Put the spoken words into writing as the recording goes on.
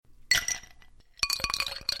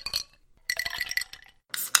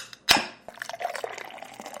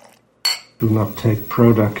Do not take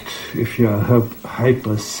product if you are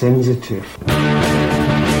hypersensitive.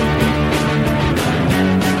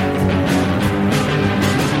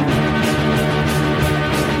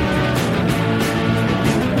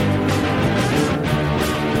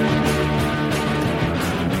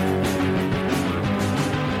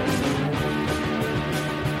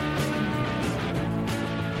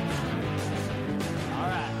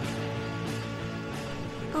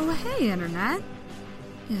 Oh, hey, Internet.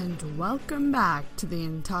 And welcome back to the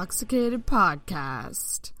Intoxicated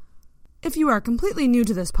Podcast. If you are completely new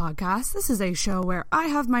to this podcast, this is a show where I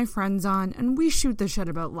have my friends on and we shoot the shit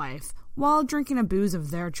about life while drinking a booze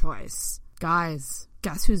of their choice. Guys,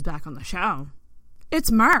 guess who's back on the show?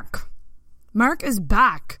 It's Mark. Mark is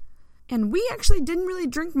back. And we actually didn't really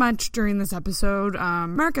drink much during this episode.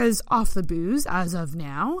 Mark is off the booze as of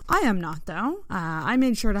now. I am not, though. I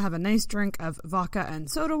made sure to have a nice drink of vodka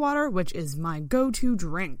and soda water, which is my go-to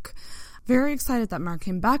drink. Very excited that Mark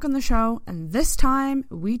came back on the show, and this time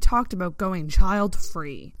we talked about going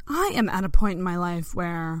child-free. I am at a point in my life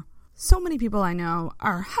where so many people I know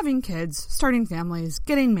are having kids, starting families,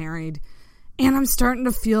 getting married, and I'm starting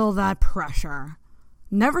to feel that pressure.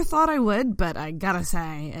 Never thought I would, but I gotta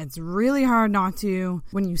say, it's really hard not to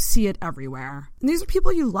when you see it everywhere. And these are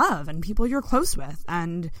people you love and people you're close with,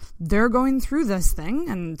 and they're going through this thing,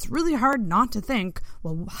 and it's really hard not to think,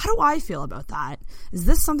 well, how do I feel about that? Is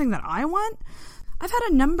this something that I want? I've had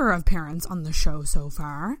a number of parents on the show so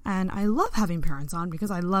far, and I love having parents on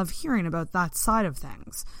because I love hearing about that side of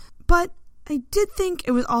things. But I did think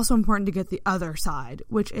it was also important to get the other side,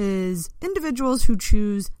 which is individuals who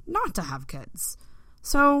choose not to have kids.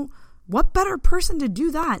 So, what better person to do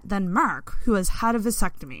that than Mark, who has had a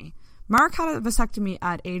vasectomy? Mark had a vasectomy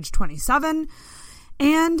at age 27,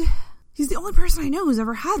 and he's the only person I know who's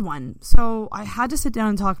ever had one. So, I had to sit down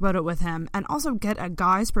and talk about it with him, and also get a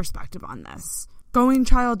guy's perspective on this. Going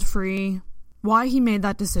child-free, why he made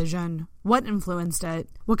that decision, what influenced it,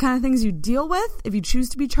 what kind of things you deal with if you choose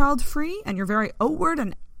to be child-free, and you're very outward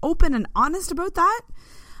and open and honest about that.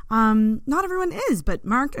 Not everyone is, but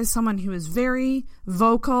Mark is someone who is very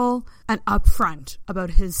vocal and upfront about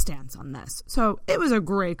his stance on this. So it was a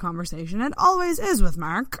great conversation. It always is with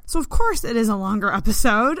Mark. So of course it is a longer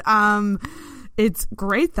episode. It's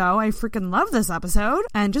great though. I freaking love this episode.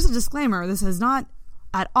 And just a disclaimer, this is not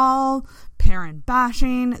at all parent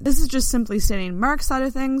bashing. This is just simply stating Mark's side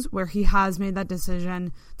of things where he has made that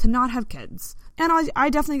decision to not have kids. And I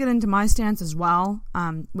definitely get into my stance as well,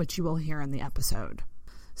 which you will hear in the episode.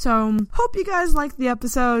 So, hope you guys liked the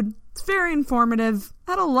episode. It's very informative.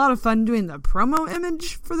 I had a lot of fun doing the promo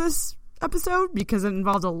image for this episode because it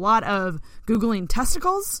involved a lot of Googling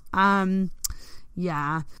testicles.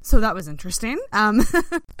 Yeah, so that was interesting. Oh,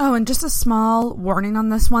 and just a small warning on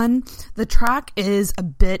this one. The track is a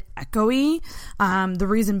bit echoey. The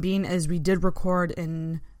reason being is we did record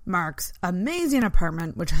in Mark's amazing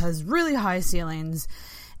apartment, which has really high ceilings.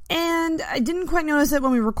 And I didn't quite notice it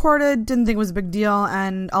when we recorded, didn't think it was a big deal,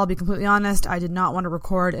 and I'll be completely honest, I did not want to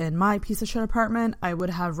record in my piece of shit apartment. I would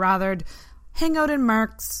have rathered hang out in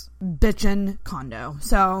Mark's bitchin' condo.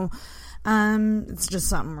 So, it's just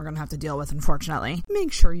something we're going to have to deal with, unfortunately.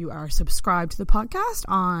 Make sure you are subscribed to the podcast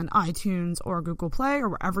on iTunes or Google Play or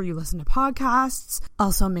wherever you listen to podcasts.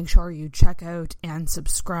 Also, make sure you check out and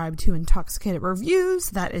subscribe to Intoxicated Reviews.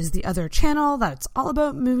 That is the other channel that's all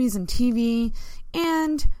about movies and TV.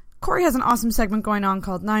 And Corey has an awesome segment going on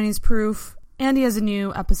called 90s Proof. And he has a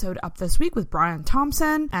new episode up this week with Brian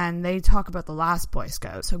Thompson, and they talk about The Last Boy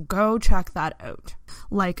Scout. So go check that out.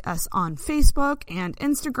 Like us on Facebook and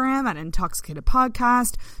Instagram at Intoxicated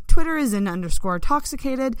Podcast. Twitter is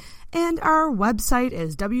 _Toxicated. And our website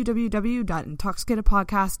is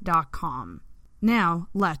www.intoxicatedpodcast.com. Now,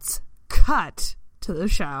 let's cut to the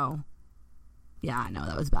show. Yeah, I know,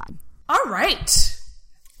 that was bad. All right.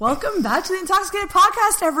 Welcome back to the Intoxicated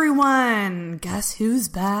Podcast, everyone. Guess who's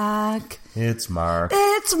back? It's Mark.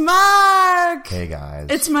 It's Mark. Hey, guys.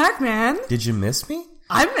 It's Mark, man. Did you miss me?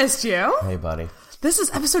 I missed you. Hey, buddy. This is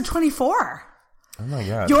episode 24. Oh, my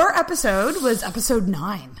God. Your episode was episode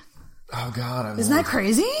 9. Oh, God. Isn't that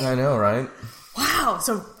crazy? I know, right? Wow.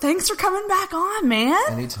 So thanks for coming back on, man.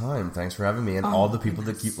 Anytime. Thanks for having me. And all the people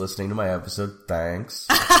that keep listening to my episode, thanks.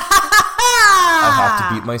 I have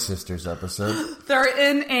to beat my sister's episode. They're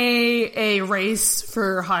in a race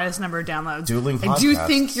for highest number of downloads. Dueling podcasts. I do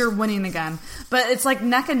think you're winning again. But it's like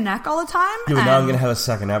neck and neck all the time. Dude, now I'm going to have a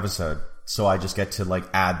second episode. So I just get to like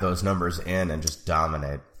add those numbers in and just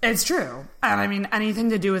dominate. It's true. And I mean, anything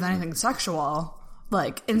to do with anything sexual,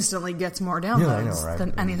 like, instantly gets more downloads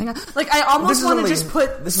than anything else. Like, I almost want to just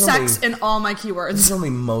put sex in all my keywords. This is only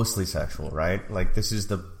mostly sexual, right? Like, this is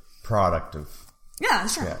the product of... Yeah,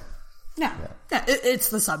 sure. Yeah. Yeah. It's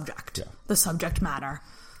the subject. Yeah. The subject matter.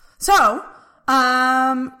 So,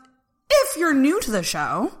 if you're new to the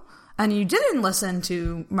show and you didn't listen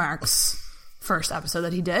to Mark's first episode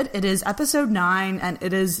that he did, it is episode 9 and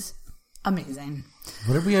it is amazing.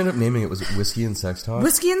 What did we end up naming it? Was it Whiskey and Sex Talk?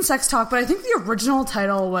 Whiskey and Sex Talk, but I think the original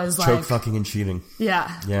title was like... Choke, Fucking, and Cheating.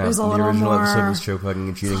 Yeah. Yeah, It was a the little original more... episode was Choke, Fucking,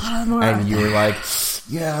 and Cheating. more- And you were like,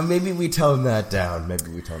 yeah, maybe we tone that down.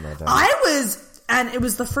 And it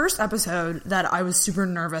was the first episode that I was super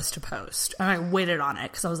nervous to post. And I waited on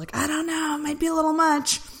it because I was like, I don't know, it might be a little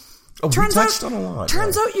much. Oh, we touched on a lot.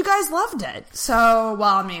 Turns out you guys loved it. So,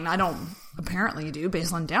 well, I mean, I don't... Apparently you do,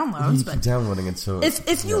 based on downloads. You but keep downloading it, so...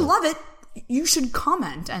 If you love it, you should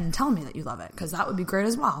comment and tell me that you love it, because that would be great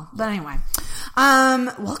as well. But anyway,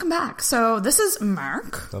 welcome back. So this is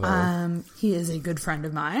Mark. Hello. He is a good friend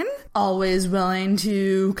of mine, always willing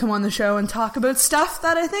to come on the show and talk about stuff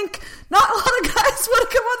that I think not a lot of guys want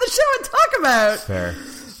to come on the show and talk about. Fair.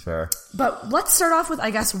 But let's start off with,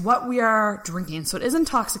 I guess, what we are drinking. So it is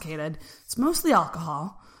intoxicated. It's mostly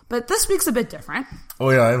alcohol. But this week's a bit different. Oh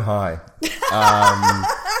yeah, I'm high.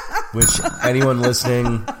 Which, anyone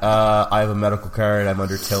listening, I have a medical card. I'm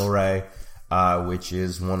under Tilray, which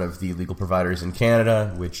is one of the legal providers in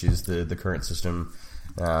Canada, which is the current system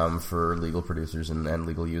for legal producers and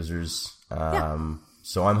legal users.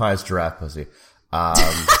 So I'm high as giraffe pussy.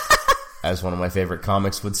 As one of my favorite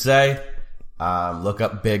comics would say. Look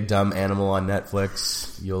up Big Dumb Animal on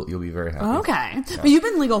Netflix. You'll be very happy. Okay. Yeah. But you've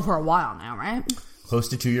been legal for a while now, right? Close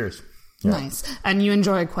to 2 years. Yeah. Nice. And you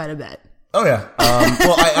enjoy quite a bit. Oh, yeah.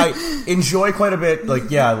 Well, I enjoy quite a bit. Like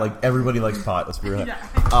everybody likes pot. Let's be real.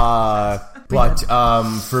 But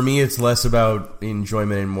for me, it's less about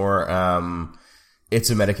enjoyment and more, it's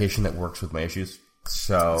a medication that works with my issues.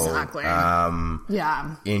 So, exactly.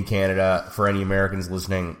 In Canada, for any Americans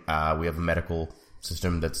listening, we have a medical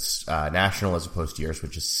system that's national as opposed to yours,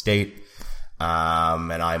 which is state.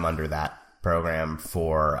 And I'm under that program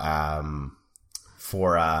for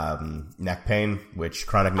neck pain, which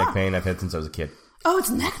chronic neck pain I've had since I was a kid. Oh, it's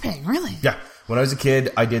neck pain, really? Yeah. When I was a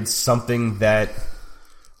kid, I did something that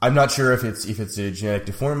I'm not sure if it's a genetic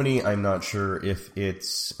deformity. I'm not sure if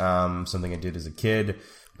it's something I did as a kid,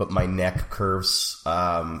 but my neck curves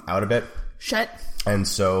out a bit. Shit. And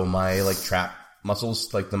so my trap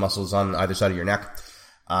muscles, like the muscles on either side of your neck,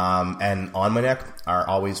 and on my neck are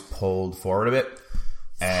always pulled forward a bit,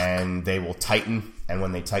 and they will tighten. And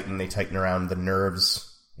when they tighten around the nerves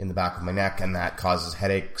in the back of my neck, and that causes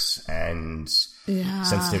headaches and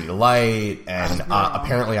sensitivity to light. And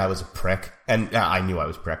apparently I was a prick, and I knew I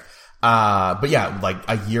was a prick. But yeah, like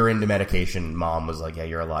a year into medication, Mom was like, "Yeah,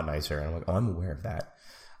 you're a lot nicer." And I'm like, "Oh, I'm aware of that."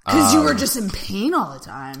 Because you were just in pain all the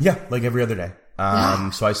time. Yeah, like every other day.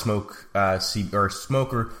 So I smoke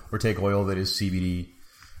or take oil that is CBD,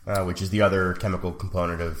 which is the other chemical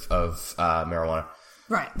component of marijuana.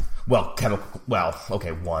 Right.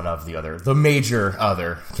 One of the major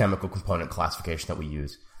other chemical component classification that we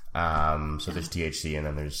use. So there's THC and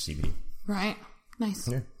then there's CBD. Right. Nice.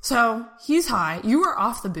 Yeah. So he's high. You are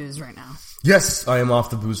off the booze right now. Yes, I am off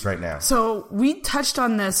the booze right now. So we touched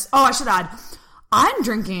on this. Oh, I should add, I'm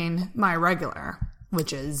drinking my regular,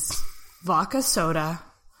 which is vodka soda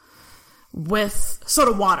with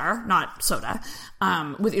soda water, not soda,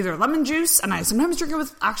 with either lemon juice, and I sometimes drink it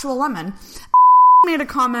with actual lemon. Made a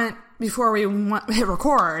comment before we hit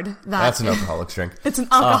record that that's an alcoholic drink. It's an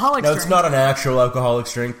alcoholic drink. No, it's not an actual alcoholic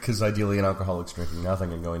drink, because ideally an alcoholic's drinking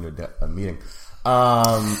nothing and going to a meeting.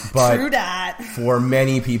 But true that. For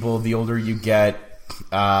many people, the older you get,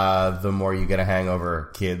 the more you get a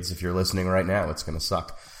hangover. Kids, if you're listening right now, it's going to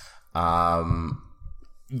suck. You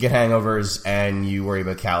get hangovers and you worry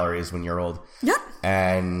about calories when you're old. Yeah.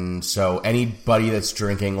 And so anybody that's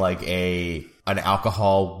drinking like an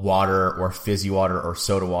alcohol water or fizzy water or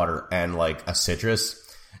soda water and like a citrus,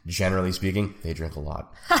 generally speaking, they drink a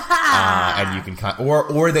lot. And you can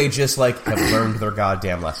or they just like have learned their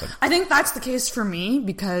goddamn lesson. I think that's the case for me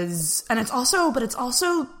because, and it's also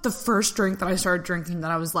the first drink that I started drinking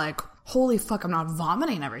that I was like, holy fuck, I'm not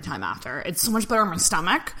vomiting every time after. It's so much better on my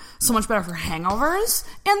stomach, so much better for hangovers,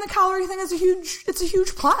 and the calorie thing is a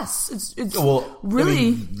huge plus. It's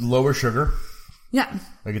really lower sugar. Yeah.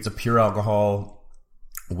 Like it's a pure alcohol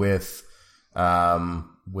with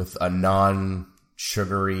a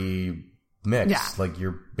non-sugary mix. Yeah. Like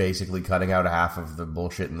you're basically cutting out a half of the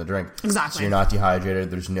bullshit in the drink. Exactly. So you're not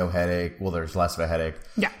dehydrated. There's no headache. Well, there's less of a headache.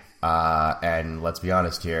 Yeah. And let's be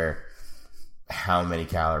honest here. How many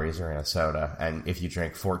calories are in a soda? And if you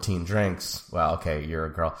drink 14 drinks, well, okay, you're a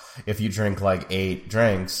girl. If you drink like 8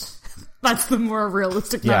 drinks, That's the more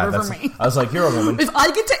realistic Yeah, number for me. I was like, you're a woman. If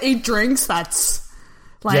I get to 8 drinks, that's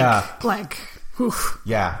oof.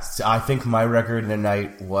 Yeah, so I think my record in a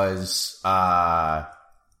night was, I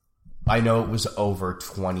know it was over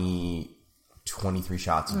 23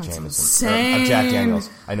 shots of Jameson. Insane. Of Jack Daniels.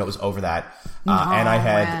 I know it was over that. And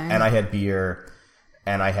I had beer,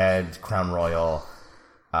 and I had Crown Royal.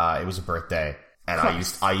 It was a birthday, and I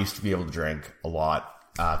used to be able to drink a lot,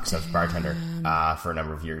 because I was a bartender, for a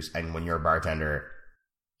number of years. And when you're a bartender,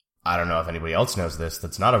 I don't know if anybody else knows this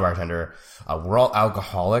that's not a bartender, we're all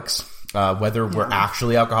alcoholics, whether we're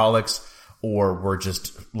actually alcoholics or we're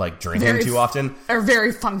just like drinking too often. Or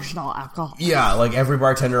very functional alcohol. Yeah, like every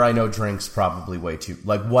bartender I know drinks probably way too,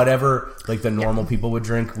 like whatever like the normal people would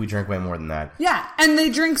drink, we drink way more than that. Yeah, and they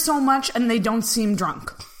drink so much and they don't seem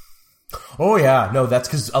drunk. Oh yeah, no, that's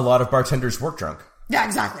because a lot of bartenders work drunk. Yeah,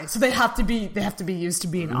 exactly. So they have to be used to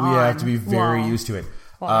being on. We have to be very used to it.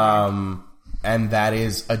 And that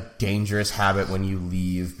is a dangerous habit when you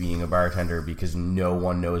leave being a bartender, because no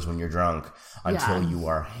one knows when you're drunk until you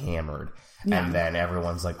are hammered. Yeah. And then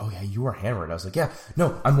everyone's like, oh yeah, you were hammered. I was like, yeah,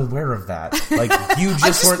 no, I'm aware of that. Like, you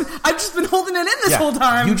just weren't... I've just been holding it in this whole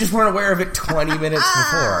time. You just weren't aware of it 20 minutes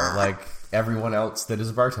before, like everyone else that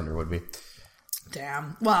is a bartender would be.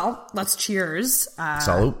 Damn. Well, let's cheers.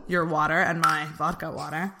 Salute. Your water and my vodka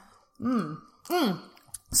water.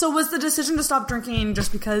 So was the decision to stop drinking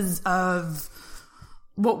just because of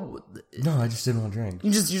what? No, I just didn't want to drink.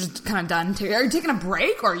 You're just kind of done. Are you taking a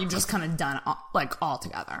break, or are you just kind of done like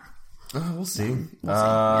altogether? We'll see.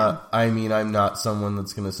 I mean, I'm not someone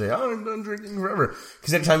that's going to say, oh, I'm done drinking forever.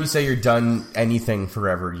 Because anytime you say you're done anything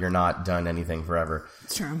forever, you're not done anything forever.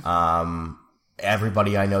 It's true.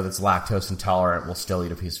 Everybody I know that's lactose intolerant will still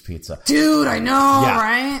eat a piece of pizza. Dude, I know,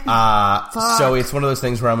 right? So it's one of those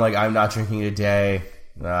things where I'm like, I'm not drinking today.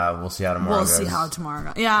 We'll see how tomorrow goes. We'll see how tomorrow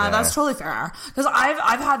goes. Yeah, that's totally fair. Because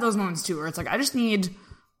I've had those moments too, where it's like, I just need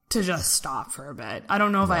to just stop for a bit. I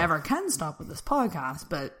don't know if I ever can stop with this podcast,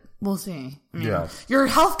 but we'll see. I mean, your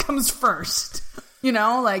health comes first. You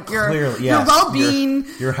know, like your well-being.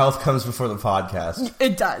 Your health comes before the podcast.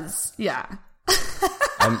 It does. Yeah.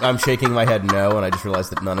 I'm shaking my head no, and I just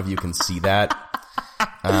realized that none of you can see that.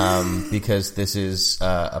 Because this is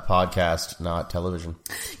a podcast, not television.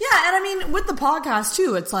 Yeah, and I mean with the podcast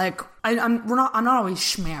too, it's like I'm not always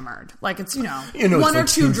schmammered. Like it's one or like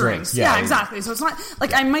two drinks. Yeah, exactly. So it's not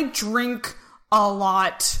like I might drink a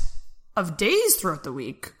lot of days throughout the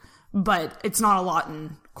week, but it's not a lot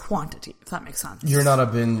in quantity, if that makes sense. You're not a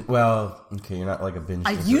binge. Well, okay, you're not like a binge.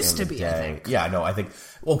 I used to be. I think. Yeah, no, I think.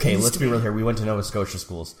 Okay, let's be real here. We went to Nova Scotia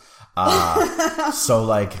schools, so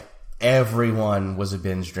like. Everyone was a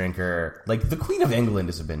binge drinker. Like, the Queen of England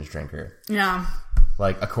is a binge drinker. Yeah.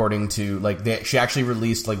 Like, according to, like, she actually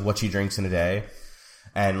released, like, what she drinks in a day.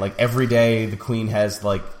 And, like, every day the Queen has,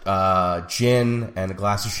 like, gin and a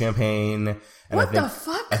glass of champagne. And the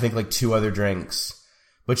fuck? I think, like, 2 other drinks.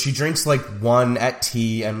 But she drinks, like, 1 at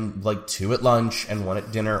tea and, like, 2 at lunch and 1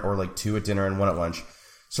 at dinner, or, like, 2 at dinner and 1 at lunch.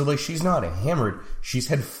 So, like, she's not hammered. She's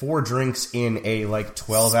had 4 drinks in a, like,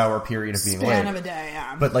 12-hour period of being awake. Span of a day,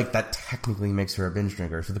 yeah. But, like, that technically makes her a binge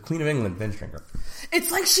drinker. So the Queen of England, binge drinker. It's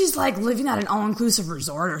like she's, like, living at an all-inclusive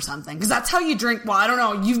resort or something. Because that's how you drink. Well, I don't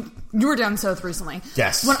know. You were down south recently.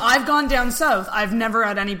 Yes. When I've gone down south, I've never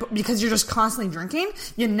had any... Because you're just constantly drinking,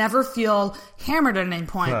 you never feel hammered at any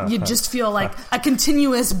point. You just feel like a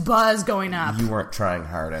continuous buzz going up. You weren't trying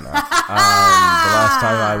hard enough. The last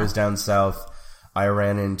time I was down south... I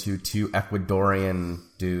ran into 2 Ecuadorian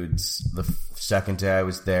dudes the second day I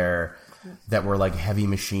was there that were like heavy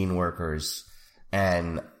machine workers.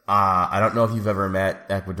 And I don't know if you've ever met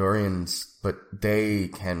Ecuadorians, but they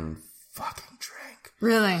can fucking drink.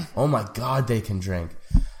 Really? Oh my God, they can drink.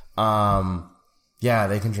 Yeah,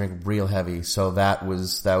 they can drink real heavy. So that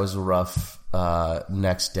was a rough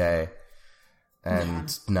next day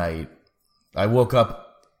and night. I woke up.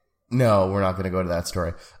 No, we're not going to go to that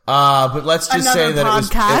story. But let's just say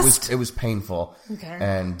that it was painful. Okay.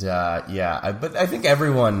 And but I think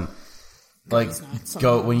everyone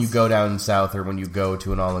when you go down south or when you go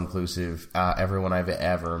to an all inclusive, everyone I've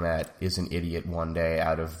ever met is an idiot one day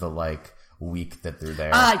out of the like week that they're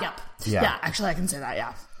there. Yep. Yeah. Actually, I can say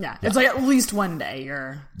that. Yeah. It's like at least one day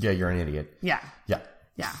you're an idiot. Yeah. Yeah.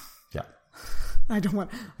 Yeah. I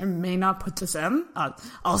may not put this in.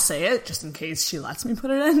 I'll say it just in case she lets me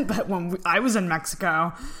put it in. But when I was in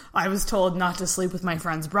Mexico, I was told not to sleep with my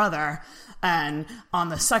friend's brother. And on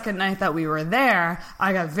the second night that we were there,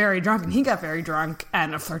 I got very drunk and he got very drunk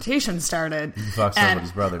and a flirtation started. You fucked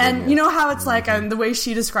somebody's brother. And you know how it's like, and the way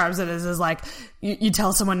she describes it is like, you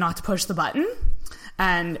tell someone not to push the button.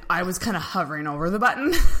 and I was kind of hovering over the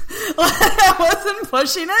button. I wasn't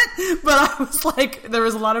pushing it, but I was like, there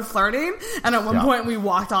was a lot of flirting, and at one point we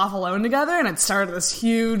walked off alone together, and it started this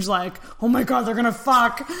huge, like, oh my god, they're gonna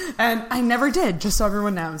fuck, and I never did, just so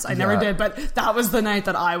everyone knows. I never did, but that was the night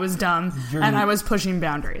that I was dumb, and I was pushing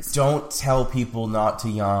boundaries. Don't tell people not to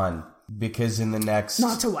yawn. Because in the next...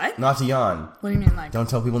 Not to what? Not to yawn. What do you mean, like? Don't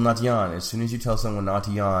tell people not to yawn. As soon as you tell someone not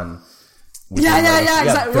to yawn...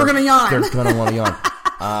 Exactly. We're gonna yawn. They're gonna want to yawn.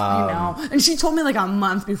 I know. And she told me like a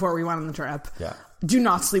month before we went on the trip. Yeah. Do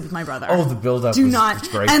not sleep with my brother. Oh, the build-up was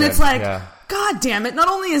great. And it's like, god damn it. Not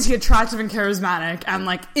only is he attractive and charismatic, and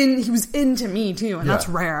like, he was into me too, and that's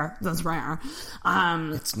rare. That's rare.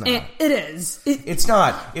 It's not. It is. It's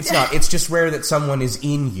not. It's not. It's just rare that someone is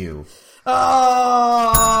in you.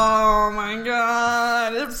 Oh my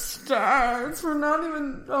god, it starts. We're not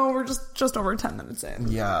even, we're just over 10 minutes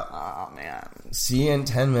in. Yeah. Oh man. See you in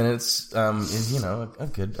 10 minutes is, a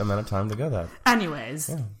good amount of time to go that.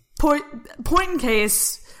 Anyways, point in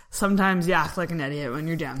case, sometimes you act like an idiot when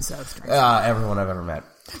you're down south drinking. Everyone I've ever met.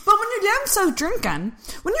 But when you're down south drinking,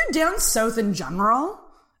 when you're down south in general,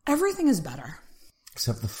 everything is better.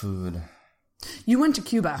 Except the food. You went to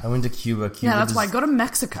Cuba. I went to Cuba. That's why. Go to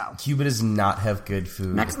Mexico. Cuba does not have good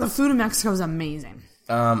food. The food in Mexico is amazing.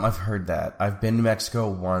 I've heard that. I've been to Mexico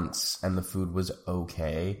once, and the food was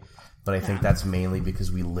okay. But I think that's mainly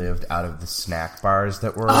because we lived out of the snack bars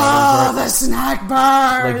that were around the snack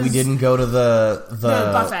bars! Like, we didn't go to the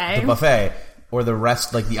buffet. The buffet. Or the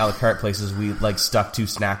rest, like, the a la carte places. We, like, stuck to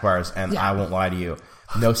snack bars, and I won't lie to you.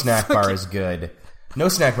 No snack bar is good. No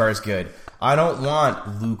snack bar is good. I don't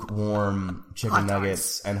want lukewarm chicken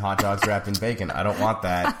nuggets and hot dogs wrapped in bacon. I don't want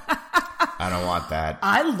that. I don't want that.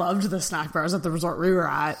 I loved the snack bars at the resort we were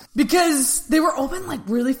at because they were open like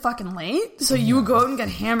really fucking late. So you would go out and get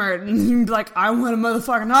hammered and you'd be like, I want a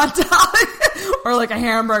motherfucking hot dog or like a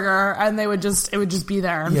hamburger, and it would just be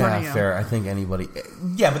there in front of you. Yeah, fair. I think anybody.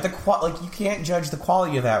 Yeah, but you can't judge the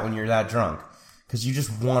quality of that when you're that drunk because you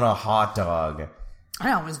just want a hot dog.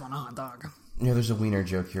 I always want a hot dog. Yeah, there's a wiener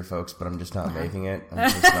joke here, folks, but I'm just not making it.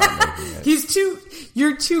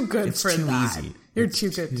 You're too good it's for too that. Easy. You're it's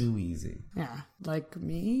too good. Too easy. Yeah, like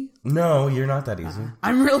me? No, you're not that easy.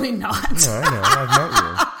 I'm really not. No, I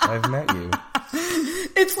know. I've met you.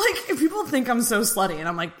 It's like if people think I'm so slutty, and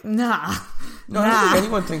I'm like, nah. No, I don't think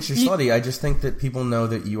anyone thinks you're slutty. I just think that people know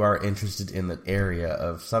that you are interested in the area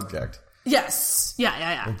of subject. Yes.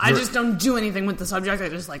 Yeah. Like I just don't do anything with the subject. I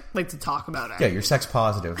just like to talk about it. Yeah, you're sex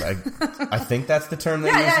positive. I think that's the term they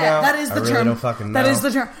use now. That is the term. I really don't fucking know. That is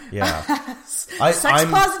the term. Yeah. Sex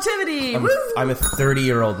positivity. I'm a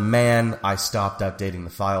 30-year-old man. I stopped updating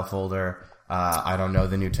the file folder. I don't know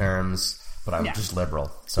the new terms, but I'm just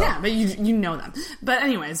liberal. So. Yeah, but you know them. But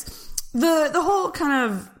anyways, the whole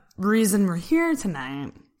kind of reason we're here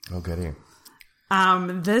tonight. Oh, goody.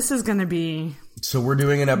 This is going to be... So we're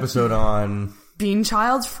doing an episode on... Being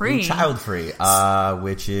child-free.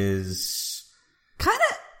 Which is... Kind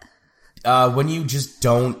of... when you just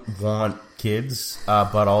don't want kids,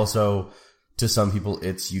 but also, to some people,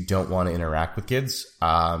 it's you don't want to interact with kids.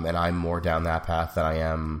 And I'm more down that path than I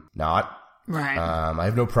am not. Right. I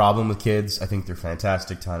have no problem with kids. I think they're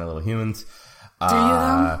fantastic, tiny little humans. Do you,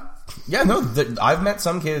 though? Yeah, no, I've met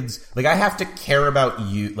some kids. Like, I have to care about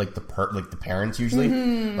you, like the parents usually.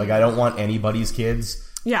 Mm-hmm. Like, I don't want anybody's kids.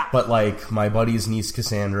 Yeah. But like my buddy's niece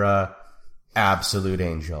Cassandra, absolute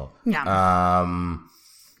angel. Yeah.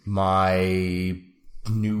 My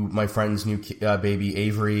friend's new baby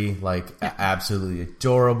Avery, like absolutely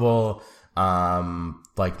adorable.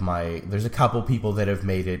 There's a couple people that have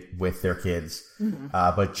made it with their kids,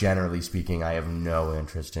 but generally speaking, I have no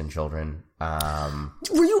interest in children.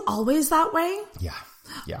 Were you always that way? Yeah.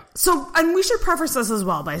 So, and we should preface this as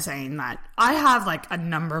well by saying that I have like a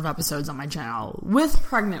number of episodes on my channel with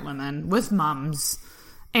pregnant women, with moms,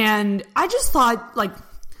 and I just thought like,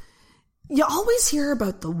 you always hear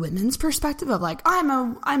about the women's perspective of like,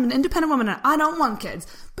 I'm an independent woman and I don't want kids.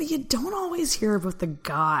 But you don't always hear about the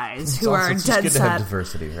guys who are dead set. It's good to have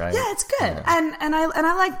diversity, right? Yeah, it's good. Yeah. And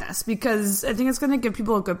I like this because I think it's going to give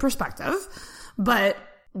people a good perspective. But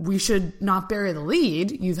we should not bury the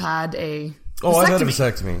lead. You've had a vasectomy. I had a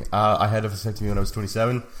vasectomy. I had a vasectomy when I was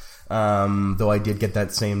 27. Though I did get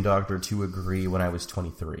that same doctor to agree when I was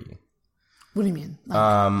 23. What do you mean?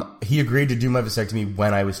 He agreed to do my vasectomy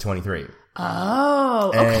when I was 23.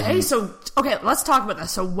 Oh, okay. Okay, let's talk about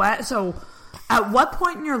this. So at what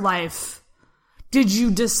point in your life did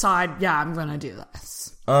you decide, I'm going to do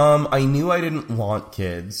this? I knew I didn't want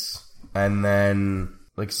kids, and then,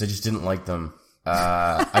 I just didn't like them.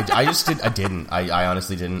 I honestly didn't.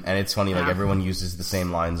 And it's funny, everyone uses the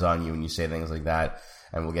same lines on you when you say things like that.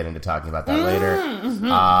 and we'll get into talking about that later.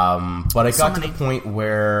 But it got to the point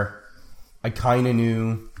where I kind of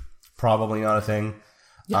knew probably not a thing.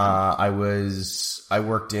 Yeah. I was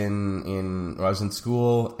in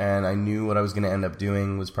school, and I knew what I was going to end up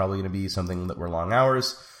doing was probably going to be something that were long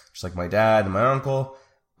hours, just like my dad and my uncle,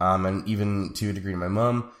 and even to a degree my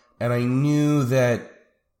mom. And I knew that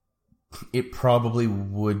it probably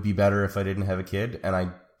would be better if I didn't have a kid,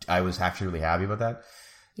 and I was actually really happy about that.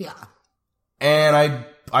 Yeah. And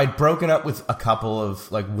I'd broken up with a couple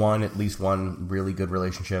of, like, at least one really good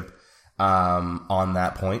relationship on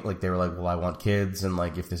that point. Like, they were like, well, I want kids, and,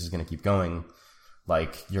 like, if this is going to keep going,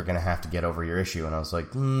 like, you're going to have to get over your issue. And I was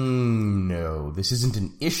like, no, this isn't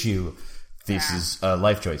an issue. This is a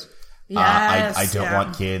life choice. Yes, I don't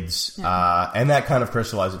want kids. Yeah. And that kind of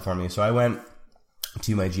crystallized it for me. So I went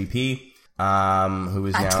to my GP, who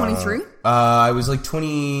was at 23? I was like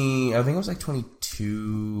 20, I think I was like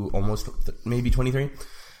 22, almost, maybe 23.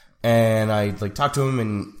 And I like talked to him,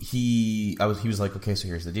 and he was like, okay, so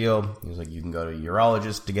here's the deal. He was like, you can go to a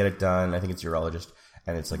urologist to get it done. I think it's urologist,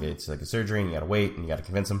 and it's like a surgery, and you gotta wait, and you gotta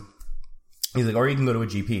convince him. He's like, or you can go to a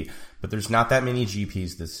GP, but there's not that many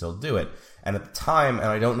GPs that still do it. And at the time, and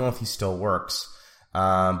I don't know if he still works,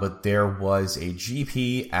 but there was a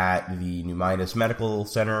GP at the New Midas Medical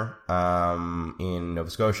Center in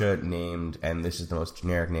Nova Scotia named, and this is the most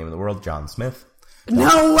generic name in the world, John Smith.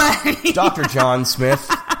 No way! Dr. John Smith.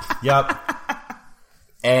 Yep.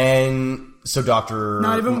 And so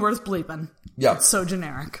Not even worth bleeping. Yep. It's so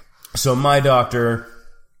generic. So my doctor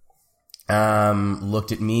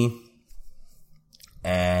looked at me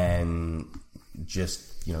and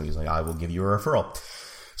just, he's like, I will give you a referral.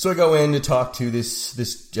 So I go in to talk to this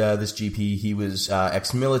GP. He was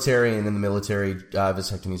ex-military, and in the military,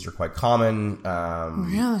 vasectomies are quite common.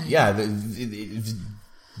 Really? Yeah, the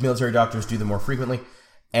military doctors do them more frequently.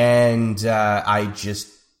 And I just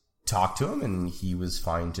talked to him, and he was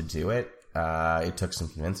fine to do it. It took some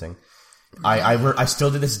convincing. I still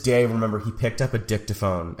to this day remember he picked up a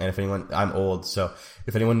dictaphone, and I'm old, so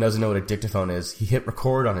if anyone doesn't know what a dictaphone is, he hit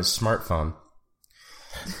record on his smartphone,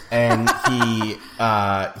 and he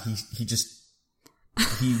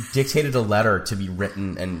dictated a letter to be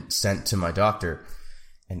written and sent to my doctor,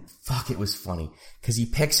 and fuck, it was funny, because he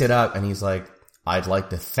picks it up, and he's like, I'd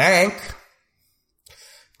like to thank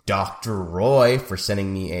Dr. Roy for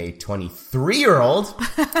sending me a 23-year-old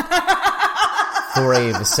for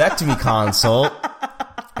a vasectomy consult,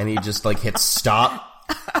 and he just like hits stop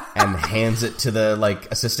and hands it to the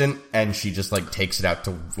like assistant, and she just like takes it out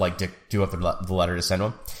to like do up the letter to send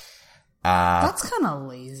him. That's kind of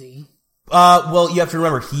lazy. Well, you have to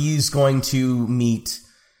remember he's going to meet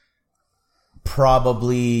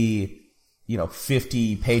probably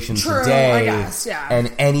 50 patients a day, I guess, yeah.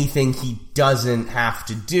 And anything he doesn't have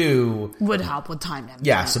to do would help with time management.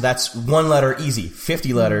 Yeah, so that's one letter easy.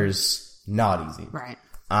 50 letters, not easy. Right.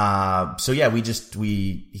 So yeah,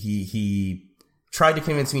 he tried to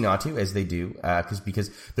convince me not to, as they do,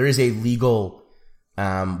 because there is a legal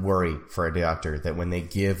worry for a doctor that when they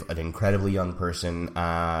give an incredibly young person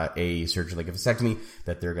a surgery like a vasectomy,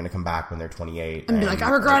 that they're going to come back when they're 28 and be like, I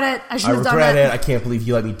regret it. I should have done it. I regret it. I can't believe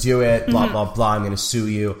you let me do it. Blah blah blah. I'm going to sue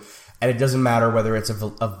you. And it doesn't matter whether it's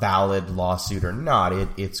a valid lawsuit or not.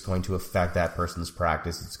 It's going to affect that person's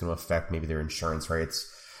practice. It's going to affect maybe their insurance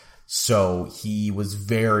rates. So he was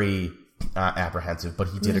very apprehensive, but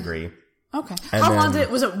he did agree. Okay. How long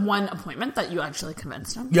was it one appointment that you actually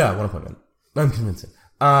convinced him? Yeah, one appointment. I'm convincing.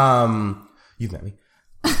 You've met me.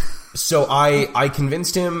 So I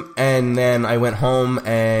convinced him, and then I went home,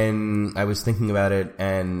 and I was thinking about it,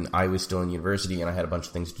 and I was still in university, and I had a bunch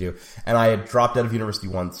of things to do. And I had dropped out of university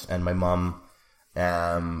once, and my mom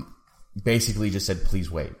basically just said, please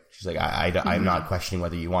wait. She's like, I'm not questioning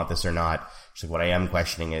whether you want this or not. She's like, what I am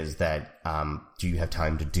questioning is that do you have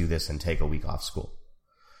time to do this and take a week off school?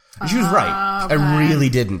 And she was right. Okay. I really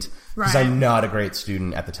didn't. Because Right. I'm not a great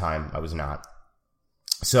student at the time. I was not.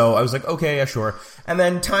 So I was like, okay, yeah, sure. And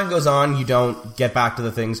then time goes on, you don't get back to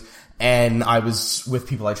the things, and I was with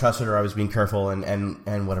people I trusted, or I was being careful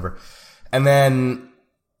and whatever. And then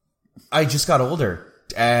I just got older,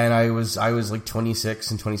 and I was like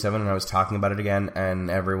 26 and 27, and I was talking about it again,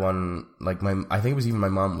 and everyone, like I think it was even my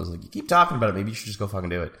mom was like, you keep talking about it, maybe you should just go fucking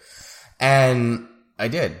do it. And I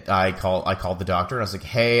did. I called the doctor, and I was like,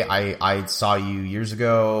 hey, I saw you years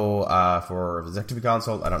ago for a vasectomy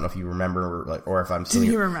consult. I don't know if you remember, or if I'm still Do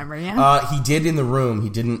you here. remember, yeah? He did in the room. He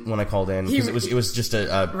didn't when I called in, because it was just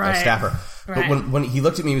a staffer. Right. But when he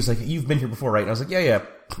looked at me, he was like, you've been here before, right? And I was like, yeah.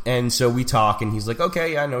 And so we talk, and he's like,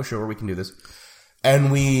 okay, yeah, no, sure, we can do this.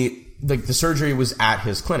 And the surgery was at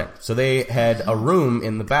his clinic. So they had a room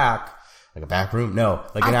in the back Like a back room? No,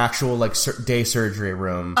 like an actual like day surgery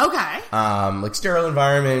room. Okay. Like sterile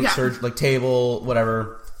environment, Yeah. like table,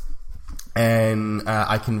 whatever. And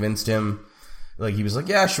I convinced him. Like he was like,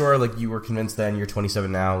 yeah, sure. Like you were convinced then. You're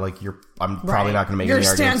 27 now. Like I'm probably not going to make your any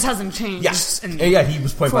stance arguments. hasn't changed. Yes. in Yeah, he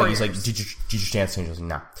was point 4 blank. He's like, years. did your stance change? I was like,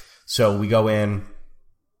 nah. So we go in,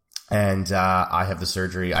 and I have the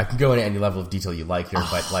surgery. I can go into any level of detail you like here,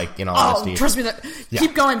 but like in all honesty, trust me.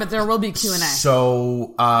 Keep going, but there will be Q&A.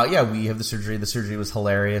 So yeah, we have the surgery. The surgery was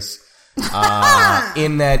hilarious.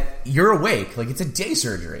 In that you're awake, like it's a day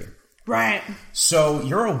surgery. Right. So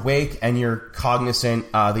you're awake and you're cognizant.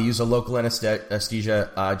 They use a local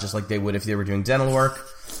anesthesia, just like they would if they were doing dental work.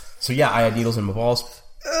 So yeah, I had needles in my balls.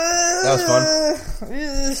 That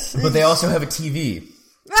was fun. But they also have a TV.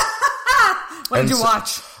 What did you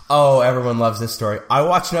watch? Oh, everyone loves this story. I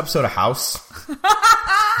watched an episode of House.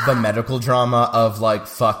 The medical drama of like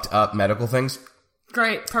fucked up medical things.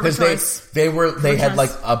 Great. Perfect Because choice. they had choice.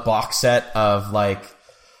 like a box set of like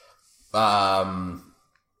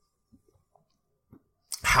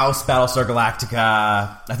House, Battlestar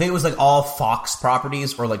Galactica. I think it was like all Fox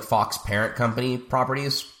properties or like Fox parent company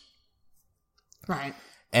properties. Right.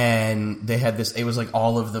 And they had this, it was like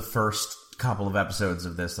all of the first couple of episodes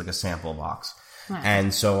of this, like a sample box. Right.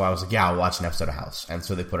 And so I was like, yeah, I'll watch an episode of House. And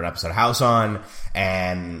so they put an episode of House on,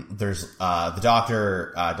 and there's the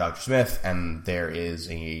doctor, Dr. Smith, and there is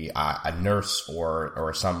a nurse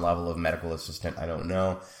or some level of medical assistant, I don't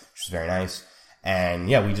know, which is very nice. And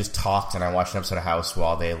yeah, we just talked, and I watched an episode of House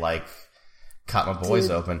while they like cut my boys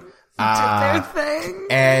open. Did their thing.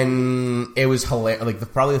 And it was hilarious. Like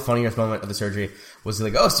probably the funniest moment of the surgery was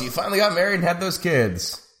like, oh, so you finally got married and had those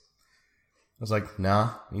kids. I was like,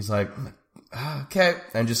 nah. He's like, okay.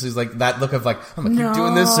 And just he's like that look of like, I'm gonna keep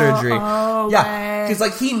doing this surgery. Yeah. Cause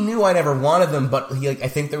like he knew I never wanted them, but he like, I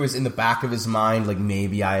think there was in the back of his mind, like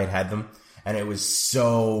maybe I had them. And it was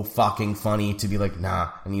so fucking funny to be like, nah.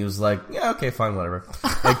 And he was like, yeah, okay, fine, whatever.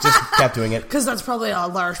 Like just kept doing it. Because that's probably a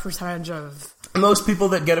large percentage of... Most people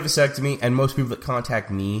that get a vasectomy and most people that contact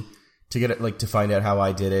me to get it, like to find out how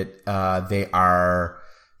I did it, they are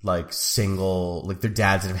like single, like their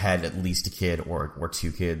dads that have had at least a kid or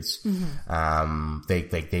two kids. Mm-hmm.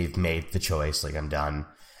 They've made the choice, like I'm done,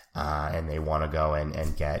 and they want to go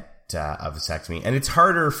and get a vasectomy. And it's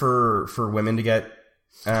harder for women to get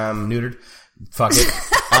neutered. Fuck it.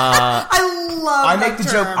 I make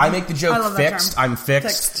the joke fixed. I'm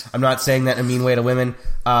fixed. I'm not saying that in a mean way to women.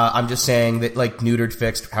 I'm just saying that like neutered,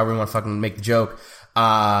 fixed, however you want to fucking make the joke.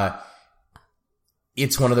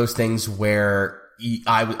 It's one of those things where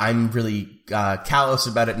I'm really callous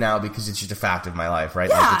about it now because it's just a fact of my life, right?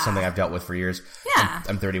 Yeah. Like it's something I've dealt with for years. Yeah.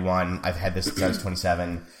 I'm 31. I've had this since I was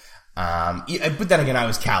 27. But then again, I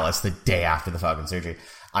was callous the day after the fucking surgery.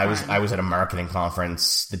 I was at a marketing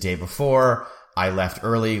conference the day before. I left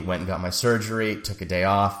early, went and got my surgery, took a day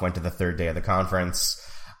off, went to the third day of the conference,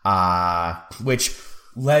 which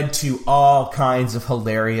led to all kinds of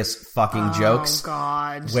hilarious fucking jokes. Oh,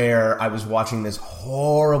 God. Where I was watching this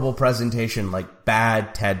horrible presentation, like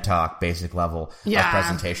bad TED Talk basic level of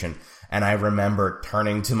presentation. And I remember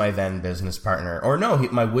turning to my then business partner, or no,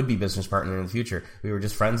 my would-be business partner in the future. We were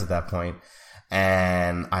just friends at that point.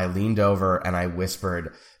 And I leaned over and I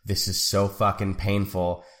whispered, "This is so fucking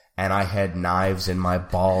painful. And I had knives in my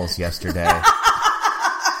balls yesterday."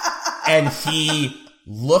 And he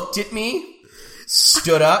looked at me,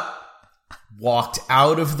 stood up, walked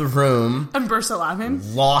out of the room. And burst out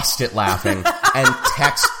laughing. Lost it laughing. And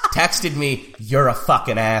texted me, "You're a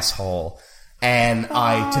fucking asshole." And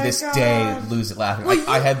I, to this day, lose it laughing. Well,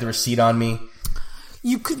 I had the receipt on me.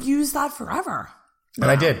 You could use that forever. And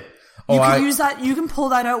I did. You can use that. You can pull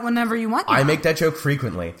that out whenever you want. I make that joke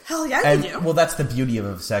frequently. Hell yeah, and, you do. Well, that's the beauty of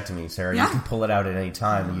a vasectomy, Sarah. Yeah. You can pull it out at any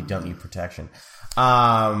time and you don't need protection.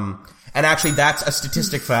 And actually, that's a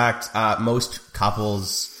statistic fact. Most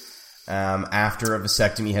couples, after a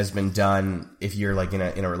vasectomy has been done, if you're like in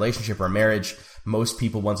a relationship or a marriage, most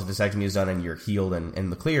people, once a vasectomy is done and you're healed and in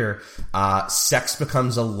the clear, sex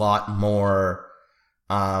becomes a lot more,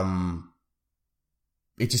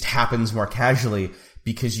 it just happens more casually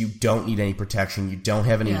because you don't need any protection. You don't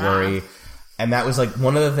have any worry. And that was like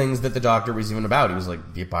one of the things that the doctor was even about. He was like,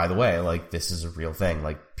 yeah, by the way, like this is a real thing.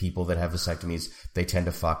 Like people that have vasectomies, they tend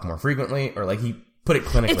to fuck more frequently, or like he put it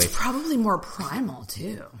clinically. It's probably more primal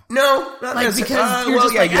too. No, not like necessarily. because you're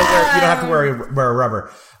just you don't have to wear a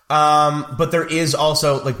rubber. But there is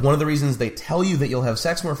also like one of the reasons they tell you that you'll have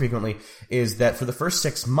sex more frequently is that for the first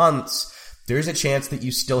 6 months, there's a chance that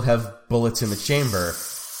you still have bullets in the chamber.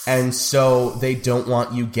 And so they don't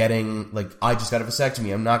want you getting, like, I just got a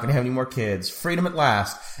vasectomy. I'm not going to have any more kids. Freedom at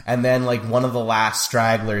last. And then, like, one of the last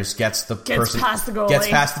stragglers gets past the goalie. Gets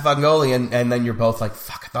past the fucking goalie. And then you're both like,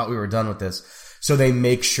 fuck, I thought we were done with this. So they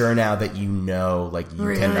make sure now that you know, like,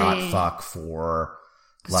 you cannot fuck for,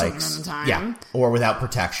 like, time. Yeah, or without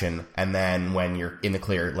protection. And then when you're in the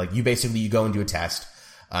clear, like, you go and do a test,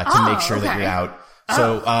 to make sure that you're out.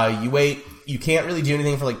 So, you wait, you can't really do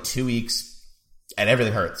anything for like 2 weeks. And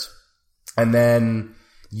everything hurts. And then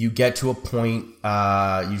you get to a point,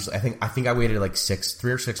 usually, I think I waited like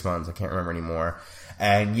 3 or 6 months. I can't remember anymore.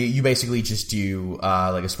 And you basically just do,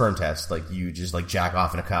 like a sperm test. Like you just like jack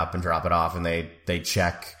off in a cup and drop it off and they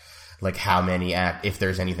check like how many, if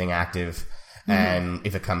there's anything active. Mm-hmm. And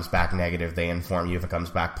if it comes back negative, they inform you. If it comes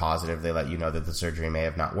back positive, they let you know that the surgery may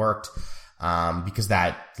have not worked. Because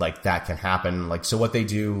that can happen. Like, so what they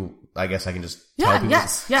do, I guess I can just tell people.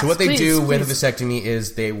 Yes, so what they do with a vasectomy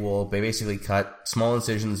is they basically cut small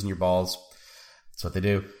incisions in your balls. That's what they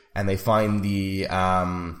do. And they find the,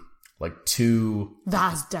 like 2...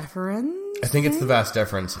 Vas deferens? I think it's the vas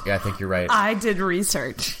deferens. Yeah, I think you're right. I did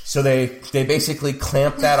research. So they basically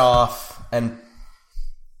clamp that off and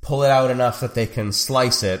pull it out enough that they can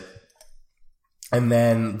slice it. And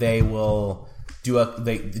then they will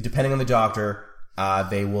depending on the doctor,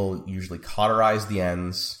 they will usually cauterize the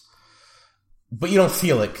ends. But you don't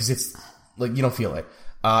feel it because it's like you don't feel it.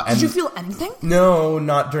 Did you feel anything? No,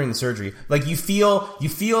 not during the surgery. Like you feel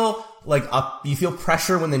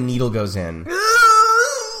pressure when the needle goes in.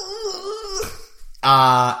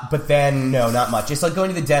 But then no, not much. It's like going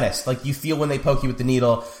to the dentist. Like you feel when they poke you with the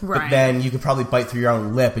needle, right. But then you could probably bite through your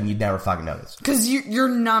own lip and you'd never fucking notice. Because you're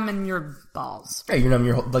numb in your balls. Yeah, you're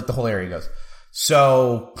numb. The whole area goes.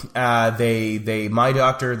 So my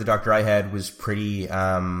doctor, the doctor I had, was pretty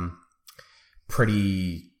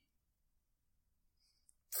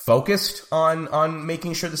focused on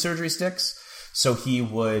making sure the surgery sticks. So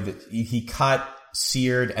he cut,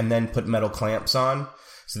 seared, and then put metal clamps on.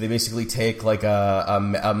 So they basically take like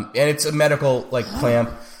and it's a medical like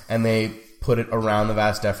clamp, and they put it around the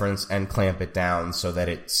vas deferens and clamp it down so that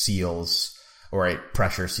it seals, or it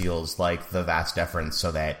pressure seals like the vas deferens,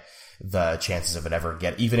 so that the chances of it ever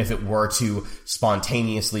even if it were to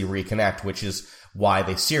spontaneously reconnect, which is why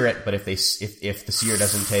they sear it, but if the sear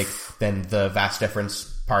doesn't take, then the vas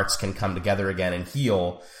deferens parts can come together again and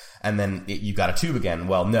heal, and then you got a tube again.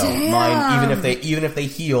 Well, no, Damn. Mine, even if they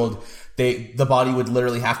healed, the body would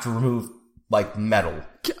literally have to remove like metal.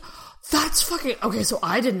 That's fucking okay. So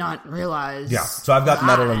I did not realize. Yeah, so I've got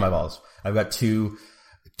metal in my balls. I've got two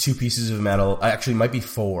pieces of metal. Actually, it might be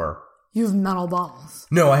 4. You have metal balls.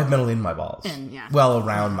 No, I have metal in my balls. Yeah. Well,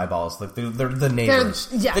 around my balls. Like they're the neighbors.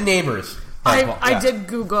 The neighbors. I did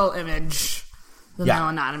Google image the male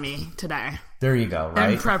anatomy today. There you go,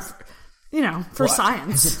 right? And prep, for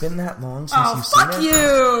science. Has it been that long since you've seen it? Oh, fuck you!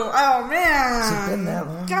 Oh, man. Has it been that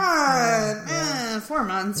long? God. 4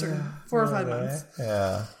 months or 4 or 5 months.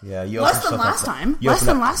 Yeah. Less than last time. You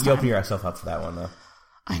opened yourself up for that one, though.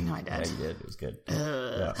 I know I did. Yeah, you did. It was good.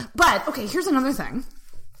 But, okay, here's another thing.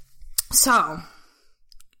 So,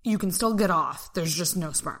 you can still get off. There's just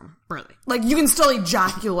no sperm, really. Like, you can still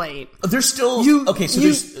ejaculate. There's still...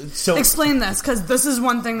 So explain this, because this is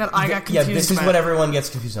one thing that I got confused about. Yeah, this is what everyone gets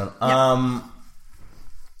confused on. Yeah.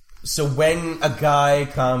 So when a guy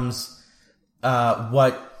comes,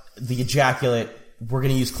 what the ejaculate... We're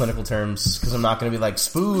going to use clinical terms, because I'm not going to be like,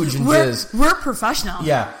 spooge and jizz. We're professional.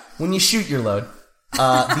 Yeah. When you shoot your load,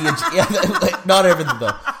 not everything,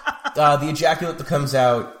 though. The ejaculate that comes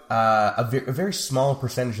out, a very small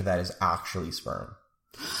percentage of that is actually sperm.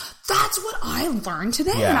 That's what I learned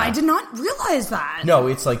today, and I did not realize that. No,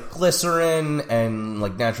 it's like glycerin and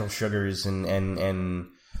like natural sugars and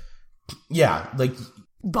like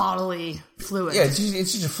bodily fluid. Yeah, it's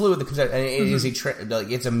just a fluid that comes out, and it is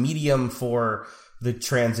it's a medium for the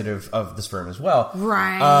transit of the sperm as well.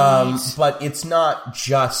 Right. But it's not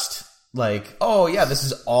just like, oh yeah, this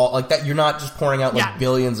is all like that. You're not just pouring out like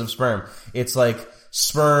billions of sperm. It's like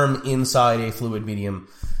sperm inside a fluid medium.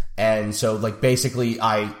 And so like basically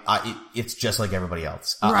it's just like everybody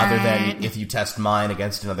else. Other than if you test mine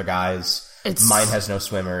against another guy's, mine has no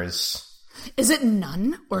swimmers. Is it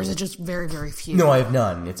none, or is it just very, very few? No, I have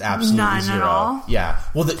none. It's absolutely none 0. At all? Yeah.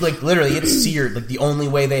 Well, like literally it's seared. Like the only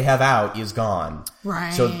way they have out is gone.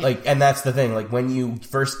 Right. So like, and that's the thing. Like when you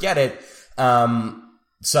first get it,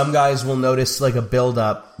 some guys will notice like a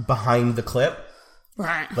buildup behind the clip.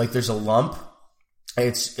 Right. Like there's a lump.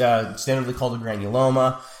 It's standardly called a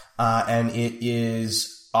granuloma, and it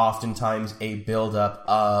is oftentimes a buildup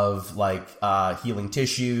of like healing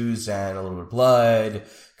tissues and a little bit of blood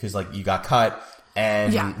because like you got cut.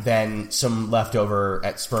 and then some leftover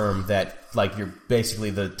at sperm that, like, you're basically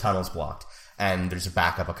the tunnel's blocked, and there's a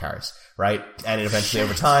backup of cars, right? And eventually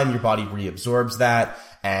over time, your body reabsorbs that,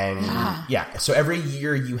 and so every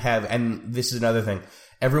year you have, and this is another thing,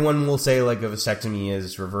 everyone will say, like, a vasectomy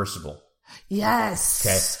is reversible. Yes.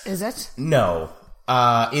 Okay. Is it? No.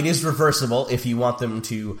 It is reversible if you want them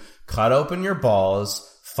to cut open your balls,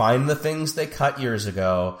 find the things they cut years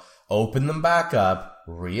ago, open them back up,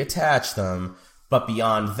 reattach them. But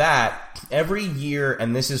beyond that, every year,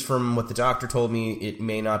 and this is from what the doctor told me, it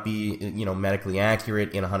may not be, medically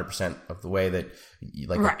accurate in 100% of the way that,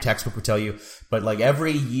 a textbook would tell you, but, like,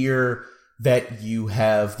 every year that you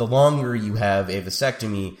have, the longer you have a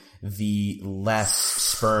vasectomy, the less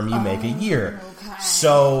sperm you make a year. Okay.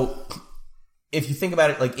 So, if you think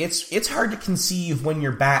about it, like, it's hard to conceive when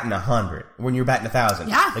you're batting 100, when you're batting 1,000.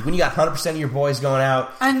 Yeah. Like, when you got 100% of your boys going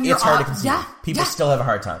out, and it's hard to conceive. Yeah. People still have a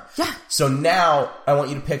hard time. Yeah. So now, I want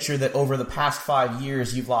you to picture that over the past 5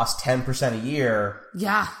 years, you've lost 10% a year.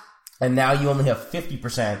 Yeah. And now you only have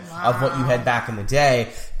 50% of what you had back in the day.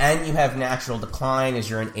 And you have natural decline as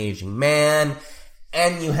you're an aging man.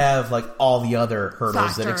 And you have, like, all the other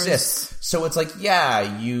hurdles that exist. So it's like,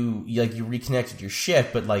 you reconnected your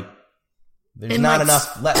shit, but, like, there's not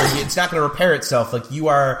enough left. It's not going to repair itself. Like, you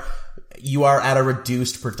are at a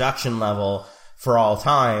reduced production level for all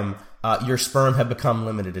time. Your sperm have become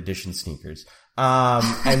limited edition sneakers.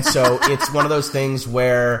 And so it's one of those things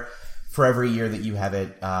where for every year that you have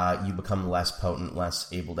it, you become less potent, less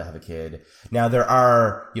able to have a kid. Now there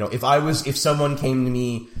are, if someone came to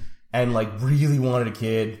me and, like, really wanted a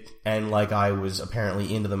kid and, like, I was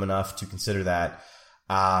apparently into them enough to consider that,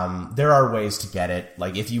 there are ways to get it.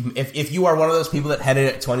 Like, if you are one of those people that had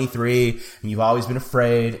it at 23 and you've always been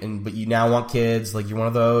afraid but you now want kids, like, you're one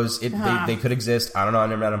of those, they could exist. I don't know. I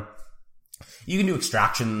never met them. You can do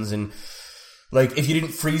extractions and, like, if you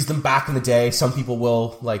didn't freeze them back in the day, some people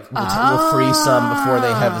will freeze some before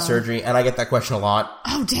they have the surgery. And I get that question a lot.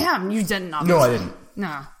 Oh, damn. You didn't, obviously. No, I didn't.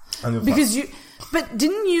 No. Because but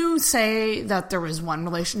didn't you say that there was one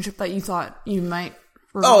relationship that you thought you might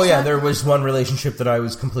reverse? Oh, yeah, there was one relationship that I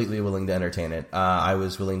was completely willing to entertain it. I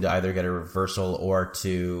was willing to either get a reversal or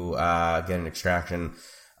to get an extraction.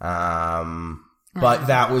 But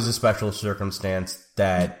that was a special circumstance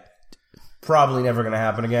that probably never going to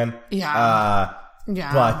happen again. Yeah.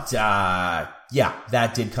 But,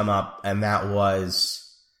 that did come up, and that was...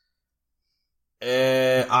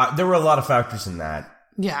 there were a lot of factors in that.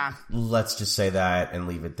 Yeah. Let's just say that and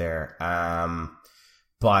leave it there.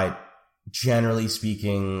 But generally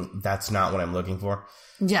speaking, that's not what I'm looking for.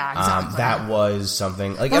 Yeah, exactly. That was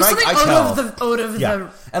something like, and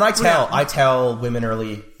I tell women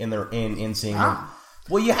early in seeing them.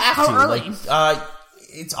 Well, you have to. Early? Like,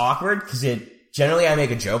 it's awkward because generally I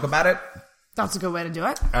make a joke about it. That's a good way to do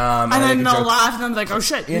it. And then they'll laugh and then they're like, oh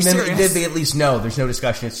shit, you're serious. And then they at least know. There's no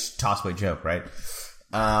discussion. It's a toss-away joke, right?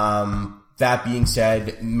 That being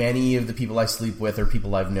said, many of the people I sleep with are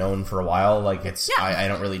people I've known for a while. Like, I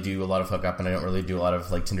don't really do a lot of hookup, and I don't really do a lot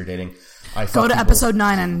of, like, Tinder dating. Go to episode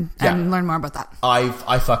 9 and learn more about that.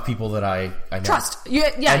 I fuck people that I know. Trust.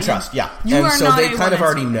 Trust, yeah. And so they kind of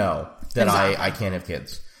already know that I can't have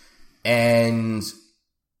kids. And,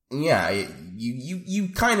 yeah, you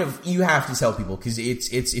kind of, you have to tell people, because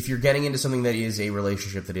it's, if you're getting into something that is a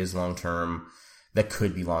relationship that is long-term, that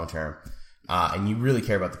could be long-term, and you really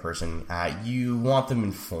care about the person, you want them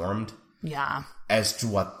informed. Yeah. As to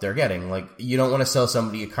what they're getting. Like, you don't want to sell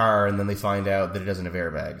somebody a car and then they find out that it doesn't have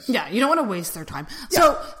airbags. Yeah, you don't want to waste their time. Yeah.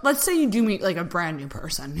 So, let's say you do meet, like, a brand new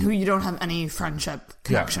person who you don't have any friendship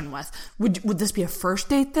connection with. Would this be a first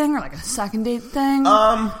date thing or, like, a second date thing?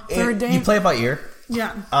 Third date? You play it by ear.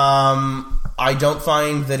 Yeah. I don't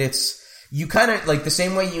find that it's... You kind of... Like, the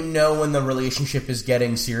same way you know when the relationship is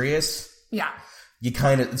getting serious. Yeah. You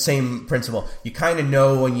kind of... Same principle. You kind of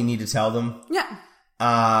know when you need to tell them. Yeah.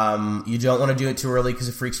 You don't want to do it too early because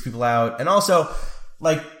it freaks people out. And also,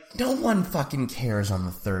 like, no one fucking cares on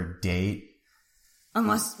the third date.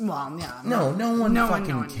 Unless, well, yeah. No one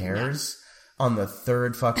cares on the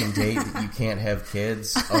third fucking date that you can't have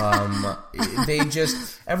kids.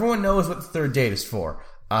 Everyone knows what the third date is for.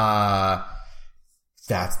 That's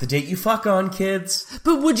the date you fuck on, kids.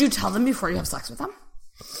 But would you tell them before you have sex with them?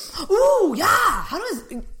 Ooh, yeah.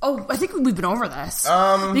 I think we've been over this.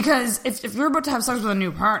 Because if you're about to have sex with a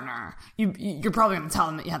new partner, you're probably going to tell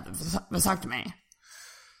them that you have the vasectomy.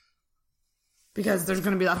 Because there's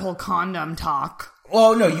going to be that whole condom talk.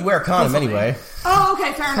 Well, no, you wear a condom anyway. Oh,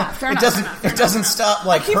 okay, fair enough. It doesn't stop,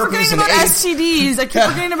 like, herpes and AIDS. I keep forgetting about STDs. I keep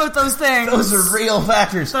forgetting about those things. Those are real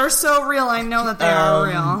factors. They're so real. I know that they are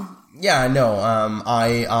real. Yeah, no,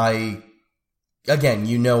 again,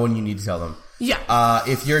 you know when you need to tell them. Yeah.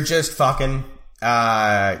 If you're just fucking,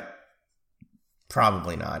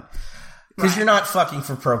 probably not. Because you're not fucking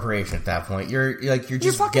for procreation at that point. You're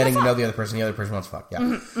just getting to know the other person. The other person wants to fuck.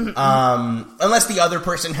 Yeah. Unless the other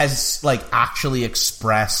person has like actually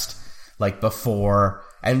expressed like before,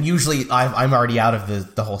 and usually I'm already out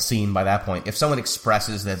of the whole scene by that point. If someone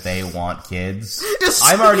expresses that they want kids,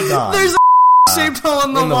 I'm already gone. There's a shaped hole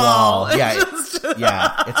in the wall. Yeah.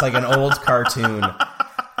 Yeah. It's like an old cartoon.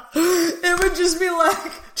 It would just be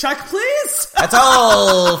like, check please. That's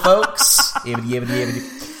all, folks.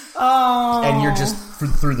 Oh. And you're just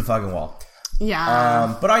through the fucking wall.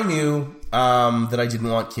 Yeah. But I knew that I didn't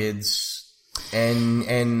want kids,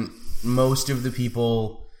 and most of the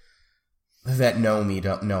people that know me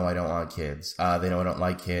don't know I don't want kids. They know I don't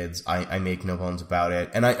like kids. I make no bones about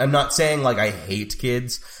it. And I'm not saying like I hate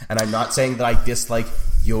kids, and I'm not saying that I dislike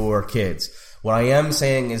your kids. What I am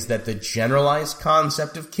saying is that the generalized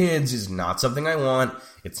concept of kids is not something I want.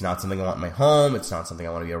 It's not something I want in my home. It's not something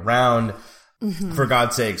I want to be around. Mm-hmm. For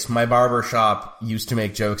God's sakes, my barber shop used to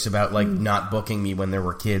make jokes about like not booking me when there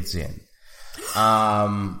were kids in.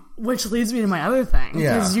 Which leads me to my other thing.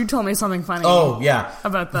 Yeah. Because you told me something funny. Oh, yeah.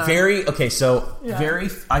 About the...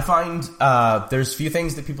 I find, there's a few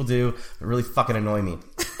things that people do that really fucking annoy me.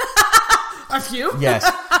 A few? Yes.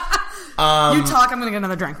 You talk, I'm gonna get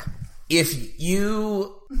another drink. If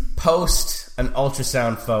you post an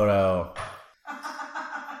ultrasound photo,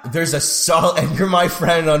 there's a solid, and you're my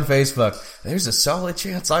friend on Facebook, there's a solid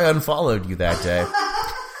chance I unfollowed you that day.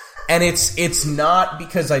 And it's not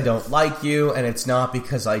because I don't like you, and it's not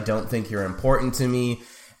because I don't think you're important to me.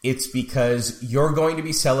 It's because you're going to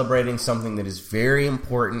be celebrating something that is very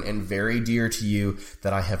important and very dear to you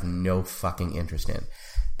that I have no fucking interest in.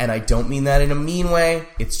 And I don't mean that in a mean way.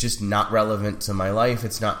 It's just not relevant to my life.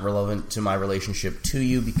 It's not relevant to my relationship to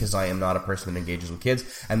you because I am not a person that engages with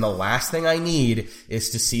kids. And the last thing I need is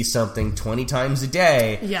to see something 20 times a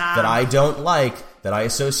day that I don't like, that I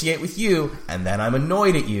associate with you, and then I'm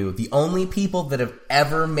annoyed at you. The only people that have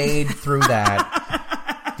ever made through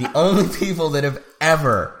that, the only people that have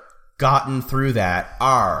ever gotten through that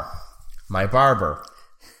are my barber,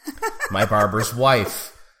 my barber's wife,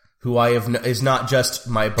 who is not just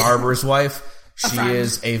my barber's wife. She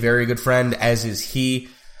is a very good friend, as is he.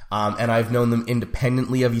 And I've known them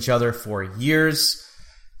independently of each other for years.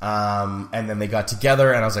 And then they got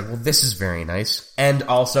together, and I was like, well, this is very nice. And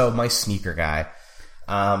also my sneaker guy.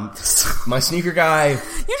 My sneaker guy.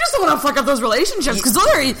 You just don't want to fuck up those relationships, because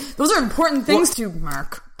those are important things to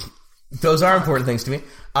Mark. Those are important things to me.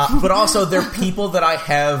 But also they're people that I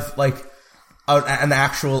have, like, an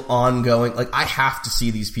actual ongoing, like, I have to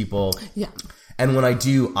see these people. Yeah. And when I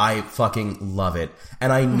do, I fucking love it.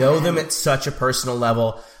 And I know them at such a personal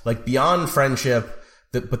level, like beyond friendship,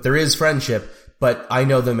 but there is friendship, but I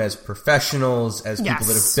know them as professionals, as people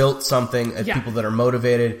that have built something, as people that are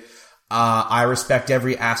motivated. I respect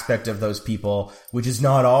every aspect of those people, which is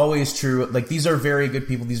not always true. Like, these are very good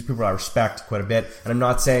people. These are people I respect quite a bit. And I'm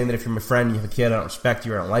not saying that if you're my friend and you have a kid, I don't respect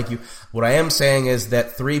you or I don't like you. What I am saying is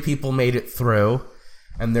that 3 people made it through,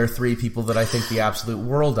 and they're 3 people that I think the absolute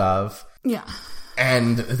world of. Yeah.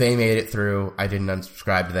 And they made it through. I didn't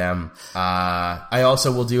unsubscribe to them. I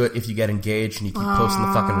also will do it if you get engaged and you keep posting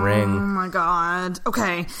the fucking ring. Oh my god.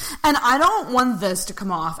 Okay. And I don't want this to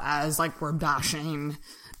come off as like we're bashing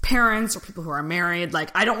parents or people who are married. Like,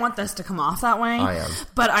 I don't want this to come off that way. I am.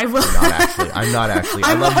 But I will. I'm not actually.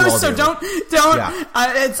 I love you all. So don't. Yeah.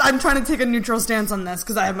 I'm trying to take a neutral stance on this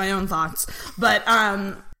because I have my own thoughts. But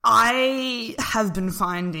I have been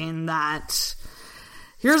finding that.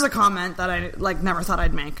 Here's a comment that I never thought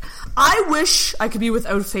I'd make. I wish I could be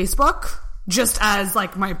without Facebook just as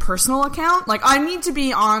like my personal account. Like, I need to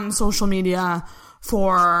be on social media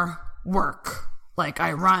for work. Like,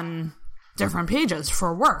 I run different pages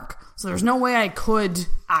for work. So there's no way I could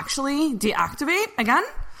actually deactivate again.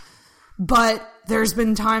 But there's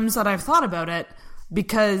been times that I've thought about it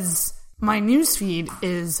because my newsfeed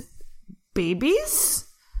is babies,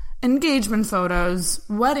 engagement photos,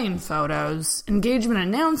 wedding photos, engagement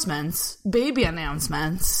announcements, baby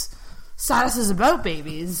announcements, statuses about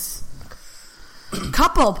babies,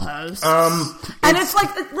 couple posts. And it's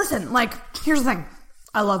like, listen, like, here's the thing.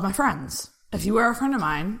 I love my friends. If you are a friend of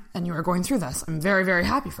mine and you are going through this, I'm very, very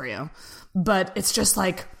happy for you. But it's just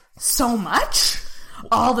like so much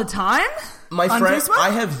all the time. My friend, Facebook? I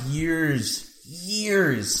have years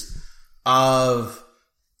of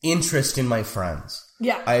interest in my friends.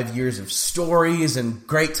 Yeah. I have years of stories and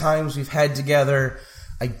great times we've had together.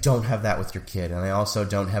 I don't have that with your kid, and I also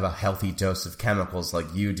don't have a healthy dose of chemicals like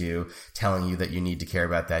you do telling you that you need to care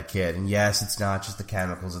about that kid. And yes, it's not just the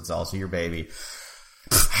chemicals, it's also your baby.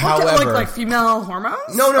 However, like female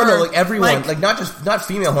hormones? No, like everyone, like not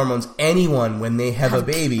female hormones, anyone when they have a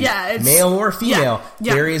baby, male or female,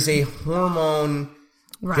 there is a hormone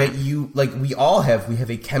that you, like we all have, we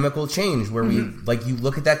have a chemical change where we, like you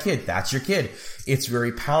look at that kid, that's your kid. It's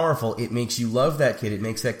very powerful. It makes you love that kid. It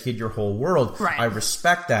makes that kid your whole world. Right. I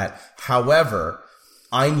respect that. However,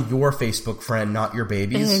 I'm your Facebook friend, not your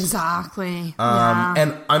baby's. Exactly.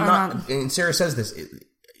 And I'm not, and Sarah says this,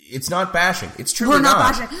 it's not bashing. It's truly We're not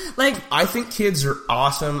bashing. Like, I think kids are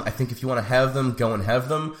awesome. I think if you want to have them, go and have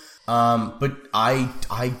them. But I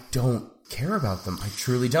don't care about them. I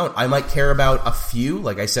truly don't. I might care about a few.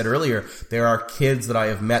 Like I said earlier, there are kids that I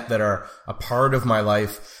have met that are a part of my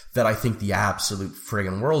life that I think the absolute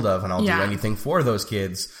friggin' world of, and I'll do anything for those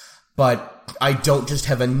kids. But I don't just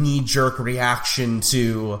have a knee-jerk reaction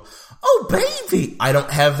to, oh, baby. I don't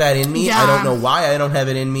have that in me. I don't know why I don't have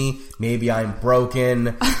it in me. Maybe I'm broken.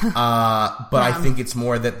 But I think it's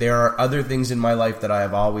more that there are other things in my life that I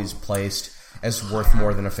have always placed as worth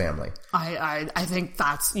more than a family. I think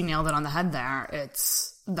you nailed it on the head there.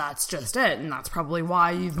 That's just it. And that's probably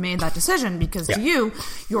why you've made that decision, because to you,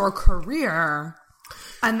 your career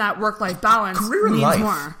and that work-life balance means life.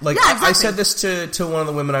 More. Like, exactly. I said this to one of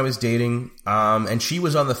the women I was dating, and she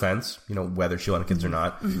was on the fence, whether she wanted kids or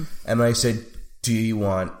not. And I said, do you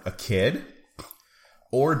want a kid?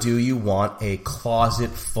 Or do you want a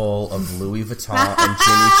closet full of Louis Vuitton and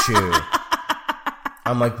Jimmy Choo?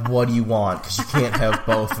 I'm like, what do you want? Because you can't have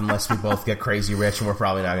both unless we both get crazy rich, and we're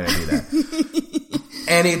probably not going to do that.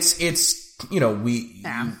 And it's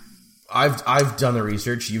I've done the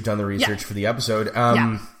research. You've done the research for the episode.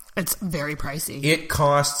 It's very pricey. It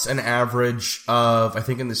costs an average of, I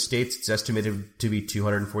think in the States, it's estimated to be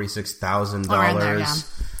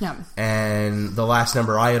 $246,000. Yeah. And the last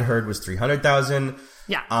number I had heard was $300,000.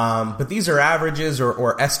 Yeah. But these are averages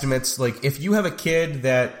or estimates. Like, if you have a kid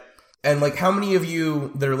that, and like, how many of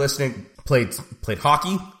you that are listening played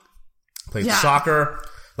hockey, played soccer,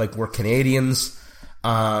 like we're Canadians,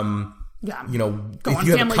 if you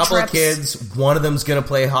have a couple of kids, one of them's going to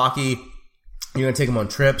play hockey. You're going to take them on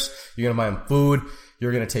trips. You're going to buy them food.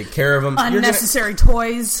 You're going to take care of them. Unnecessary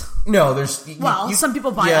toys. No, there's... some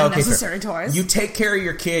people buy unnecessary toys. You take care of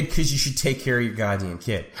your kid because you should take care of your goddamn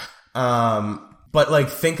kid. But, like,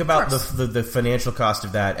 think about the financial cost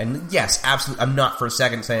of that. And yes, absolutely, I'm not for a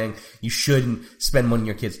second saying you shouldn't spend money on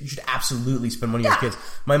your kids. You should absolutely spend money on your kids.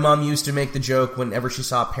 My mom used to make the joke whenever she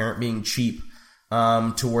saw a parent being cheap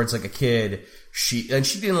towards, like, a kid. She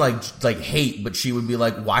didn't like hate, but she would be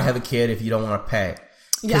like, why have a kid if you don't want to pay?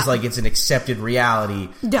 Because like, it's an accepted reality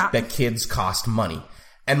that kids cost money.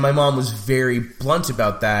 And my mom was very blunt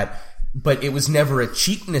about that, but it was never a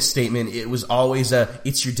cheapness statement. It was always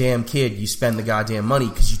it's your damn kid. You spend the goddamn money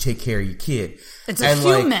because you take care of your kid. It's a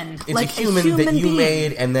human. It's like a human that you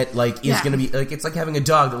made, and that like is going to be like, it's like having a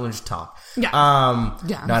dog that learns to talk.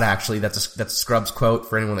 Not actually. That's a Scrubs quote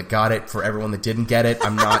for anyone that got it. For everyone that didn't get it,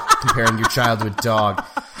 I'm not comparing your child to a dog.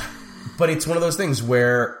 But it's one of those things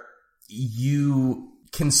where you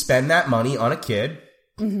can spend that money on a kid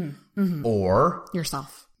or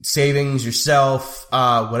yourself, savings, yourself,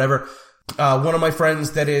 whatever. One of my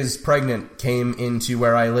friends that is pregnant came into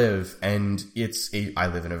where I live, and I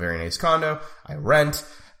live in a very nice condo. I rent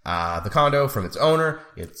the condo from its owner.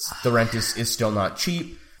 The rent is still not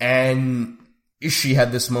cheap. And she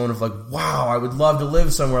had this moment of like, wow, I would love to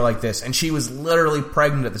live somewhere like this. And she was literally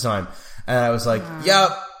pregnant at the time. And I was like,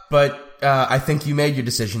 but I think you made your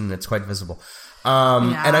decision, and it's quite visible.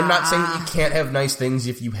 And I'm not saying that you can't have nice things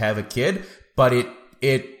if you have a kid, but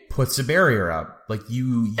it puts a barrier up. Like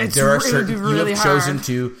you have chosen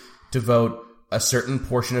to devote a certain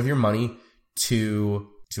portion of your money to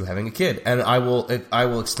having a kid. And I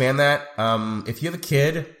will expand that. If you have a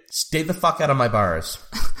kid, stay the fuck out of my bars.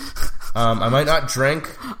 I might not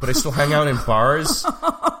drink, but I still hang out in bars.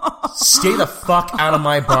 Stay the fuck out of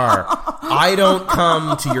my bar. I don't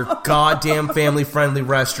come to your goddamn family-friendly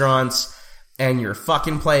restaurants and your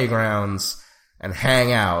fucking playgrounds and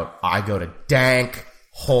hang out. I go to dank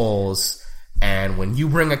holes, and when you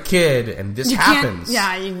bring a kid and this happens,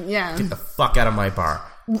 get the fuck out of my bar.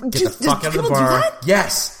 Get the fuck out of the bar.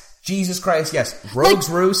 Yes. Jesus Christ, yes. Rogues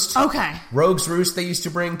Roost. Okay. Rogues Roost, they used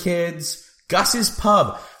to bring kids. Gus's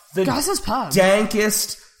Pub. Gus's Pub.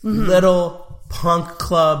 Dankest little punk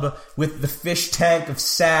club with the fish tank of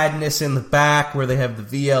sadness in the back where they have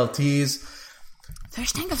the VLTs.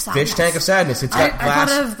 Fish tank of sadness. Fish tank of sadness. It's got glass.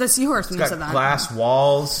 I thought of the seahorse when you said that. Glass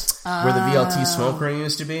walls where the VLT smoke room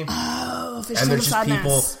used to be. Oh, Fish and Tank there's of just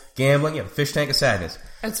people Sadness. gambling. Yeah, Fish Tank of Sadness.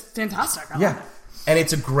 It's fantastic. I love Yeah. it. And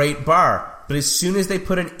it's a great bar. But as soon as they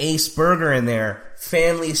put an Ace Burger in there,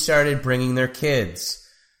 families started bringing their kids.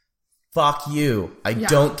 Fuck you. I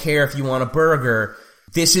don't care if you want a burger.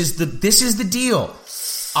 This is the deal.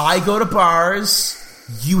 I go to bars.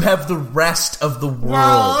 You have the rest of the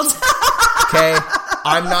world. Okay?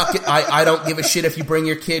 I don't give a shit if you bring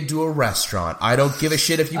your kid to a restaurant. I don't give a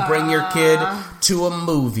shit if you bring your kid to a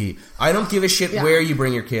movie. I don't give a shit where you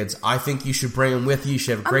bring your kids. I think you should bring them with you. You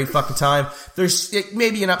should have a great fucking time. There's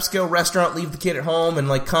maybe an upscale restaurant, leave the kid at home and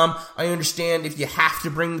like come. I understand if you have to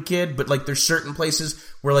bring the kid, but like there's certain places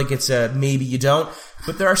where like it's a maybe you don't.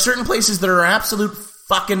 But there are certain places that are absolute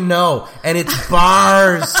fucking no. And it's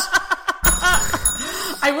bars.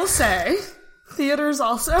 I will say, theaters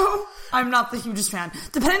also, I'm not the hugest fan.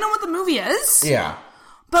 Depending on what the movie is. Yeah.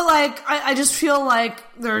 But, like, I just feel like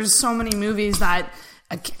there's so many movies that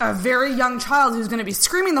a very young child who's going to be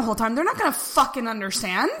screaming the whole time, they're not going to fucking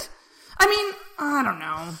understand. I mean, I don't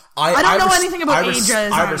know. I don't know anything about ages.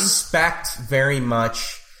 I respect very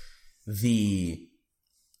much the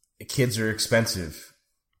kids are expensive.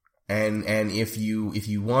 And if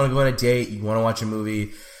you want to go on a date, you want to watch a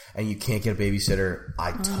movie, and you can't get a babysitter,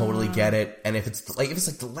 I totally get it. And if it's like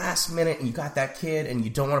the last minute and you got that kid and you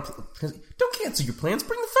don't want to, don't cancel your plans.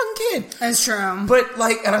 Bring the fucking kid. That's true. But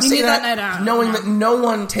like, and I you say that that night out, knowing that no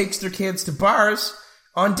one takes their kids to bars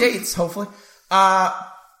on dates, hopefully. But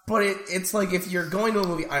it's like if you're going to a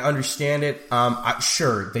movie, I understand it.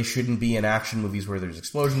 Sure, they shouldn't be in action movies where there's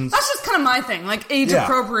explosions. That's just kind of my thing, like age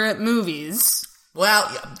appropriate movies. Well,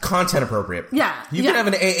 content appropriate. Yeah, you can have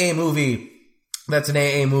an AA movie. That's an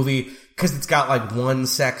AA movie because it's got like one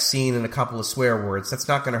sex scene and a couple of swear words. That's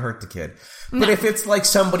not going to hurt the kid. But if it's like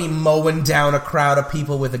somebody mowing down a crowd of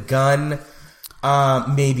people with a gun,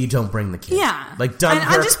 maybe don't bring the kid. Yeah, like Dunkirk.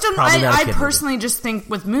 I just don't. I personally movie. just think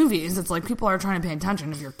with movies, it's like people are trying to pay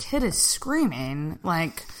attention. If your kid is screaming,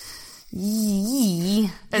 like,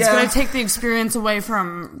 it's going to take the experience away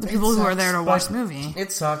from the people who are there to watch the movie.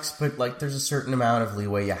 It sucks, but like, there's a certain amount of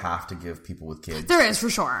leeway you have to give people with kids. There is for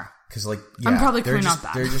sure. Because like, I'm probably clearing up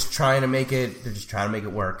that. They're just trying to make it. They're just trying to make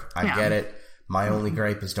it work. I get it. My only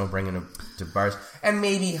gripe is don't bring them to bars and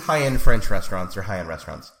maybe high-end French restaurants or high-end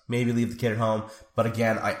restaurants. Maybe leave the kid at home. But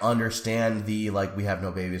again, I understand the like we have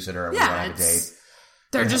no babysitter. Or we don't have a date.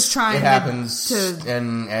 They're just trying. It happens, to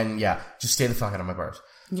and yeah, just stay the fuck out of my bars.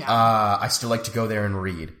 Yeah. I still like to go there and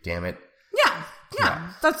read. Damn it.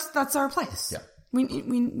 Yeah. That's our place. Yeah. We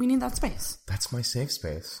need that space. That's my safe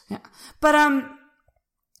space. Yeah. But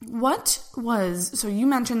so you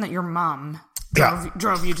mentioned that your mom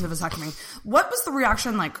drove you to the vasectomy. What was the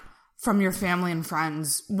reaction like from your family and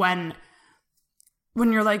friends when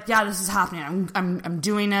you're like, yeah, this is happening. I'm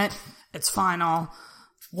doing it. It's final.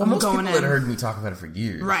 Well, most people had heard me talk about it for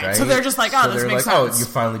years, right? So they're just like, oh, this makes sense. Oh, you're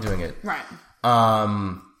finally doing it. Right.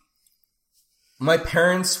 My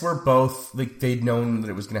parents were both, like, they'd known that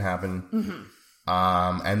it was going to happen. Mm-hmm.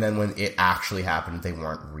 And then when it actually happened, they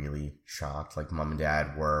weren't really shocked. Like, mom and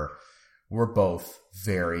dad were both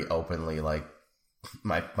very openly, like,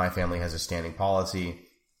 my family has a standing policy.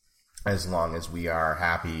 As long as we are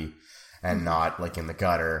happy and not, like, in the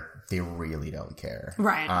gutter, they really don't care.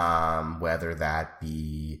 Right. Whether that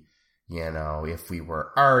be, you know, if we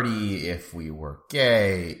were arty, if we were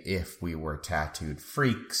gay, if we were tattooed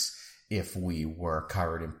freaks, if we were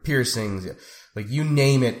covered in piercings, like you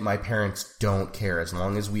name it, my parents don't care as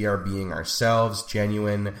long as we are being ourselves,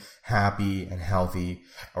 genuine, happy, and healthy,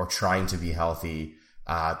 or trying to be healthy.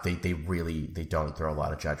 They don't throw a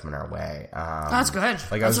lot of judgment our way. That's good.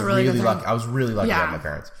 Like That's I was really lucky to have yeah. my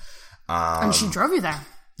parents. And she drove you there.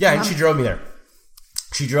 Yeah, and she drove me there.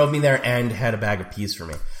 She drove me there and had a bag of peas for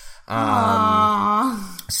me.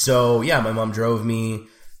 So yeah, my mom drove me.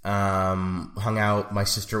 Hung out. My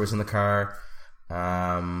sister was in the car.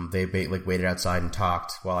 They waited outside and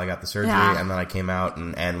talked while I got the surgery, and then I came out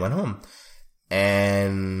and went home.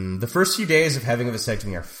 And the first few days of having a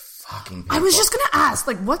vasectomy are fucking painful. I was just gonna ask,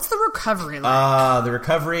 like, what's the recovery like? The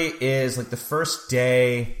recovery is like the first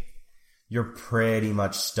day you're pretty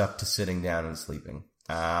much stuck to sitting down and sleeping.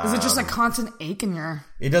 Is it just a constant ache in your...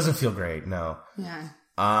 It doesn't feel great, no. Yeah.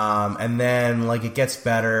 And then like it gets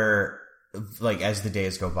better like as the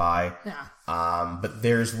days go by. Yeah. But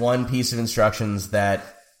there's one piece of instructions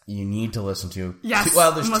that you need to listen to. Yes.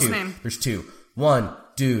 There's I'm two. listening. There's two. One,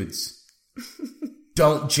 dudes,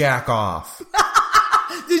 don't jack off.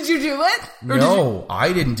 Did you do it? No,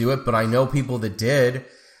 I didn't do it, but I know people that did.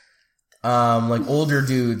 Like older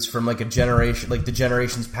dudes from like a generation, like the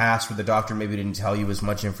generations past where the doctor maybe didn't tell you as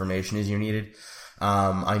much information as you needed.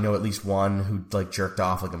 I know at least one who like jerked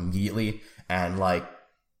off like immediately and like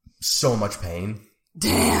so much pain.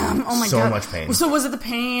 Damn. Oh my God. So much pain. So was it the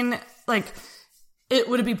pain, like,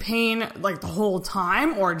 would it be pain like the whole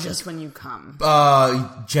time or just when you come?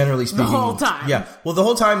 Generally speaking. The whole time. Yeah. Well, the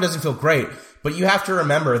whole time doesn't feel great, but you have to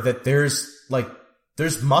remember that there's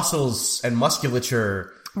muscles and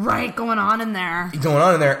musculature. Right. Going on in there.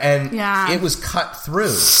 And yeah. It was cut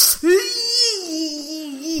through.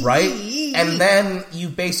 Right? And then you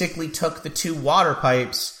basically took the 2 water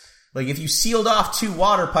pipes. Like, if you sealed off 2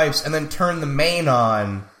 water pipes and then turned the main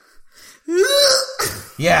on.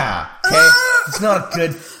 Yeah. Okay? It's not a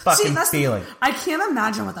good fucking feeling. I can't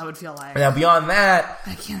imagine what that would feel like. Now, beyond that.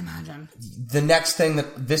 I can't imagine. The next thing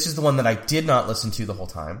this is the one that I did not listen to the whole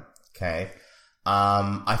time. Okay?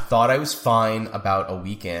 I thought I was fine about a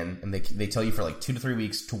week in, and they tell you for like 2 to 3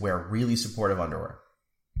 weeks to wear really supportive underwear.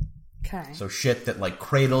 Okay. So shit that like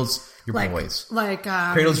cradles your boys.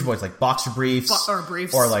 Cradles your boys, like boxer briefs. Or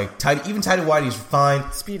briefs. Or like even tidy whities are fine.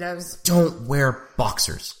 Speedos. Don't wear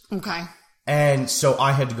boxers. Okay. And so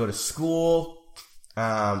I had to go to school.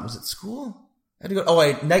 Was it school? I had to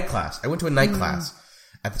go, night class. I went to a night class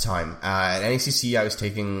at the time. At NACC I was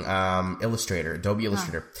taking Illustrator, Adobe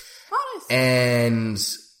Illustrator. Oh, nice. And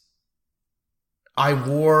I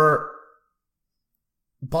wore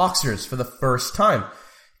boxers for the first time.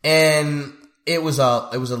 And it was a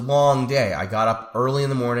long day. I got up early in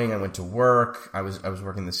the morning. I went to work. I was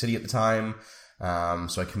working in the city at the time.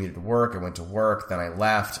 So I commuted to work. I went to work. Then I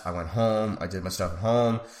left. I went home. I did my stuff at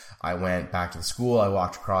home. I went back to the school. I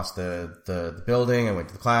walked across the building. I went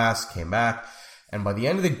to the class, came back. And by the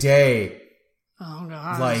end of the day, oh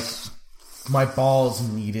God, like my balls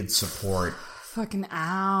needed support. Fucking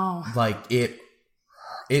ow. Like it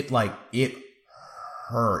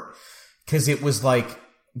hurt. 'Cause it was like,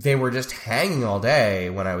 they were just hanging all day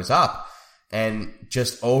when I was up, and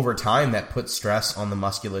just over time that put stress on the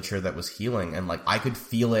musculature that was healing, and like I could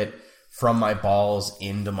feel it from my balls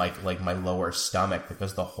into my lower stomach,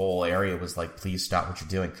 because the whole area was like, please stop what you're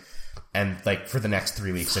doing. And like for the next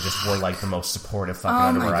 3 weeks I just wore like the most supportive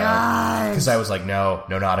fucking underwear I had, because I was like, no,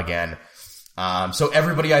 not again. So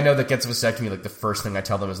everybody I know that gets a vasectomy, like the first thing I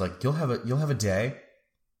tell them is like, you'll have a day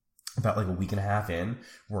about like a week and a half in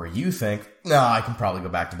where you think, no, I can probably go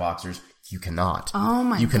back to boxers. You cannot. Oh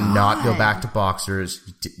my God. You cannot go back to boxers.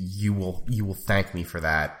 You will thank me for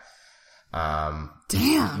that.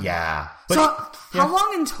 Damn. Yeah. But how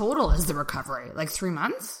long in total is the recovery? Like 3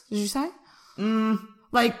 months, did you say?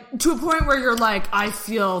 Like to a point where you're like, I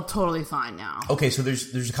feel totally fine now. Okay. So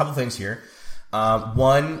there's a couple things here.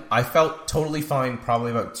 One, I felt totally fine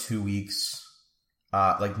probably about 2 weeks,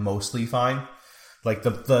 like mostly fine. Like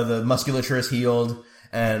the musculature is healed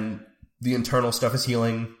and the internal stuff is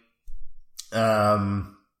healing.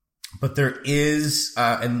 But there is,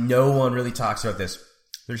 and no one really talks about this,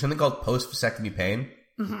 there's something called post-vasectomy pain,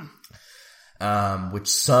 which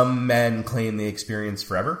some men claim they experience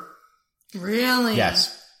forever. Really?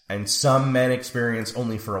 Yes. And some men experience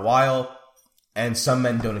only for a while, and some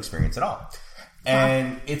men don't experience at all.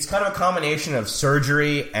 And it's kind of a combination of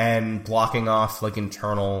surgery and blocking off like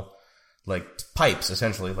internal like pipes,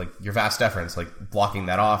 essentially, like your vas deferens, like blocking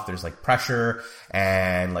that off. There's like pressure,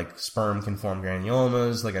 and like sperm can form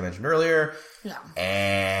granulomas, like I mentioned earlier. Yeah.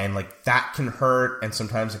 And like that can hurt, and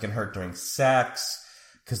sometimes it can hurt during sex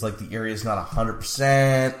because like the area is not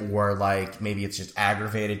 100%, or like maybe it's just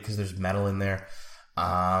aggravated because there's metal in there.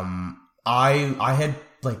 I had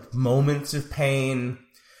like moments of pain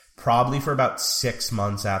probably for about 6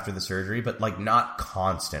 months after the surgery, but like not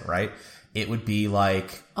constant, right? It would be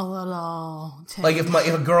like a little tinge. Like if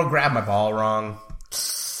a girl grabbed my ball wrong,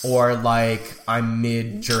 or like I'm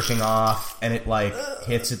mid jerking off and it like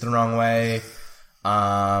hits it the wrong way.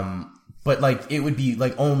 But like it would be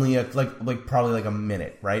like only like probably like a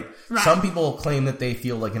minute, right? Some people claim that they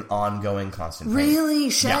feel like an ongoing constant pain.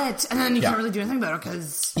 Really? Shit. Yeah. And then you can't really do anything about it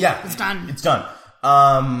because it's done. It's done.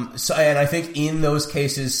 So, and I think in those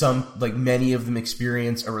cases, many of them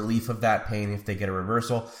experience a relief of that pain if they get a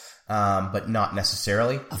reversal. But not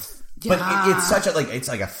necessarily. Yeah. But it's such a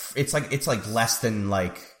it's like less than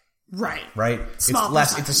like right. Small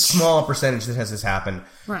it's a small percentage that has this happen,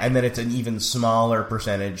 and then it's an even smaller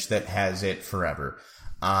percentage that has it forever.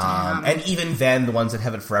 And even then, the ones that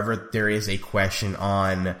have it forever, there is a question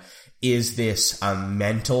on: is this a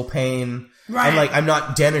mental pain? Right. And like, I'm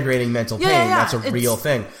not denigrating mental pain. Yeah. That's a real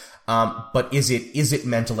thing. But is it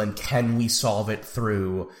mental, and can we solve it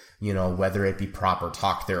through, whether it be proper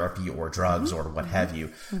talk therapy or drugs or what have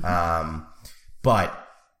you. But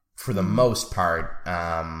for the most part,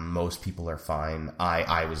 most people are fine.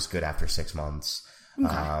 I was good after 6 months.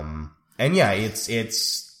 Okay. And yeah,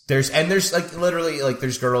 there's like literally like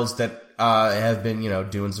there's girls that have been,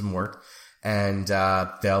 doing some work, and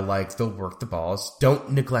they'll work the balls.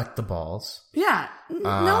 Don't neglect the balls. Yeah.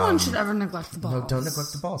 No one should ever neglect the balls. No, don't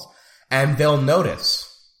neglect the balls. And they'll notice.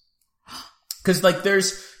 Cause like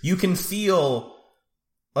you can feel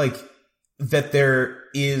like that there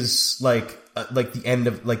is like the end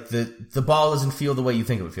of like the ball doesn't feel the way you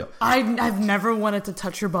think it would feel. I've never wanted to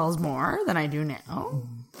touch your balls more than I do now.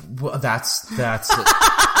 Well, that's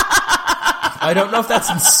I don't know if that's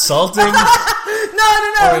insulting. No,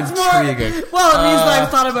 or it's intriguing. More. Well, it means that I've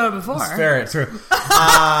thought about it before. It's fair, it's true.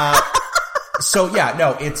 So yeah,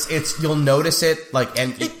 no, it's you'll notice it like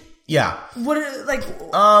yeah. What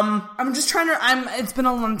I'm just trying to. It's been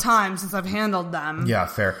a long time since I've handled them. Yeah,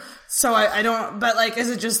 fair. So I don't. But like, is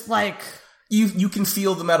it just like you can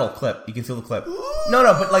feel the metal clip? You can feel the clip. No,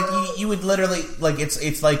 but like you would literally like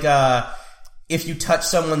it's like if you touch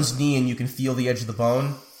someone's knee and you can feel the edge of the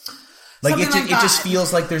bone. Like it just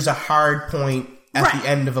feels like there's a hard point at the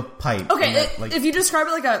end of a pipe. Okay, if you describe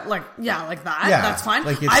it like that, yeah, that's fine.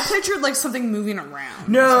 Like I pictured like something moving around.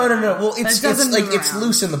 No. Well, it's like it's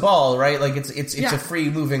loose in the ball, right? Like it's a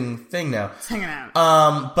free moving thing now. It's hanging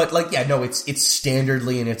out. But like it's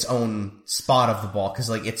standardly in its own spot of the ball because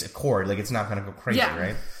like it's a cord, like it's not gonna go crazy,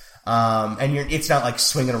 right? And it's not like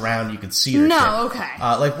swinging around. You can see it. No, okay.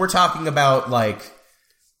 Like we're talking about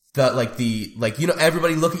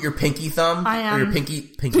everybody look at your pinky thumb. I am. Or your pinky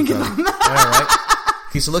thumb. All right.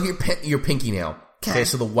 Okay, so look at your pinky nail. Okay,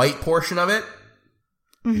 so the white portion of it.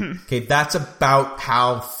 Mm-hmm. Okay, that's about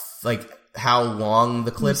how long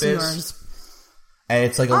the clip is. Yours. And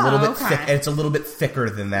it's like a little bit thick. And it's a little bit thicker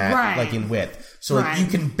than that, like in width. So like you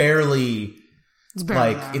can barely.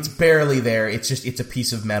 It's barely there. It's a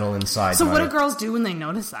piece of metal inside. So what do girls do when they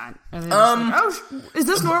notice that? Are they just is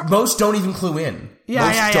this normal? Most don't even clue in.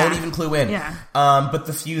 Most don't even clue in. Yeah. But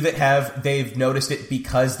the few that have, they've noticed it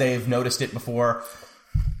because they've noticed it before.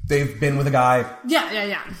 They've been with a guy.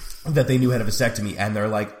 Yeah. That they knew had a vasectomy, and they're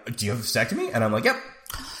like, "Do you have a vasectomy?" And I'm like, "Yep."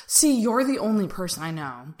 See, you're the only person I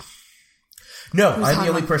know. No, I'm the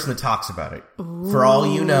only person that talks about it. Ooh. For all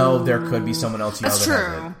you know, there could be someone else you know that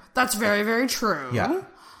has it. That's very, very true. Yeah.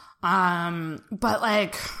 But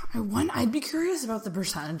like, I'd be curious about the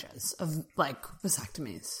percentages of like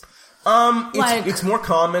vasectomies. It's more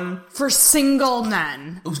common for single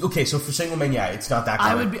men. Okay, so for single men, yeah, it's not that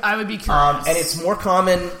common. I would be curious. And it's more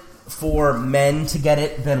common for men to get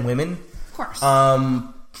it than women. Of course.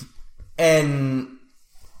 And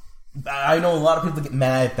I know a lot of people get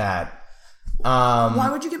mad at that. Why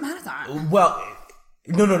would you get mad at that? Well,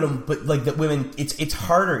 no, but like that women, it's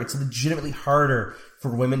harder. It's legitimately harder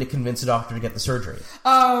for women to convince a doctor to get the surgery.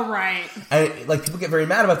 Oh, right. And like people get very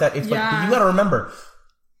mad about that. But you got to remember.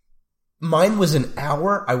 Mine was an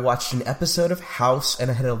hour. I watched an episode of House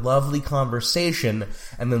and I had a lovely conversation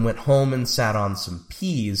and then went home and sat on some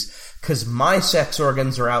peas because my sex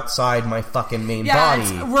organs are outside my fucking main body.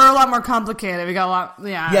 We're a lot more complicated. We got a lot,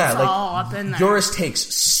 it's all up in there. Yours takes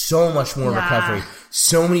so much more recovery.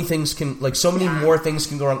 So many things more things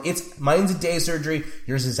can go wrong. Mine's a day surgery.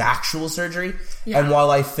 Yours is actual surgery. Yeah. And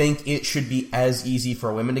while I think it should be as easy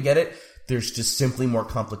for women to get it, there's just simply more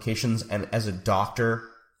complications. And as a doctor,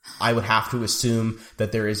 I would have to assume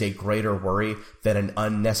that there is a greater worry that an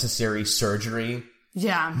unnecessary surgery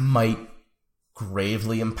might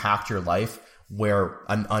gravely impact your life, where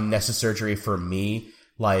an unnecessary surgery for me,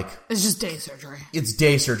 like... It's just day surgery. It's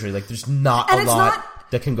day surgery. Like, there's not a lot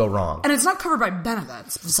that can go wrong. And it's not covered by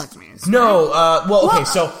benefits, vasectomies. No, okay,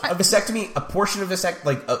 so a vasectomy, a portion of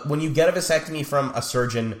vasectomy, when you get a vasectomy from a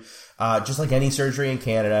surgeon, just like any surgery in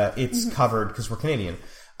Canada, it's covered because we're Canadian.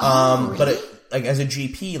 Really? But as a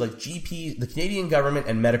GP, the Canadian government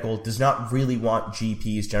and medical does not really want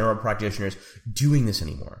GPs, general practitioners, doing this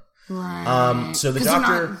anymore. Right. So the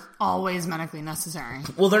doctor... they're not always medically necessary.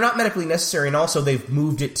 Well, they're not medically necessary, and also they've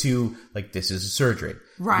moved it to, this is a surgery.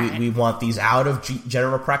 Right. We want these out of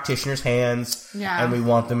general practitioners' hands, and we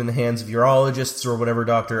want them in the hands of urologists or whatever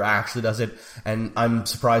doctor actually does it. And I'm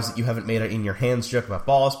surprised that you haven't made it in your hands joke about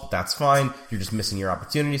balls, but that's fine. You're just missing your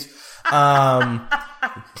opportunities.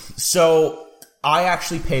 So I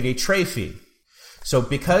actually paid a tray fee. So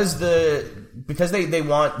because they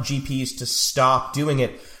want GPs to stop doing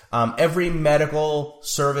it, every medical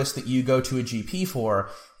service that you go to a GP for,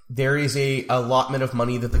 there is a allotment of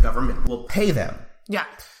money that the government will pay them. Yeah.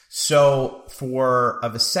 So for a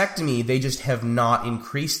vasectomy, they just have not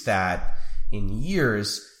increased that in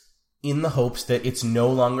years in the hopes that it's no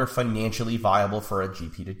longer financially viable for a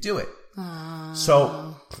GP to do it.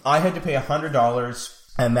 So I had to pay $100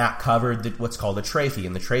 And that covered what's called a tray fee.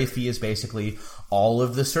 And the tray fee is basically all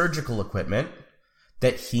of the surgical equipment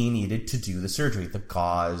that he needed to do the surgery. The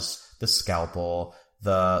gauze, the scalpel,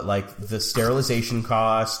 the sterilization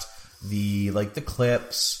cost, the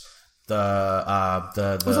clips,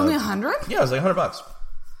 It was only 100? Yeah, it was like $100.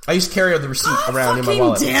 I used to carry the receipt around in my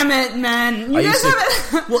wallet. Damn it, man. You guys have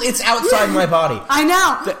it. Well, it's outside my body. I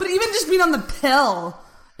know. But even just being on the pill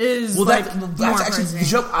is that's actually the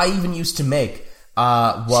joke I even used to make.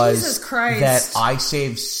 Was Jesus Christ. That I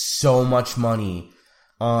saved so much money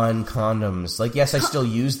on condoms. Like, yes, I still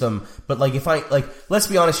use them, but like, if I, like, let's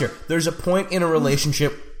be honest here. There's a point in a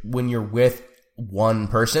relationship when you're with one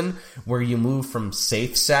person where you move from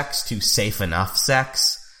safe sex to safe enough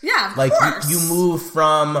sex. Yeah, of like course. you move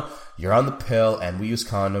from you're on the pill and we use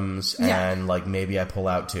condoms and like maybe I pull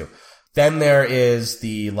out too. Then there is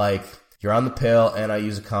the like you're on the pill and I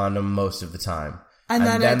use a condom most of the time. And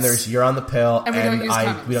then there's you're on the pill and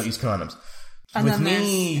we don't use condoms. And with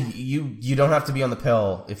me, you don't have to be on the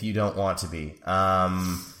pill if you don't want to be.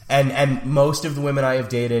 And most of the women I have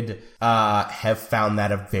dated have found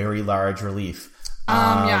that a very large relief.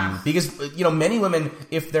 Because many women,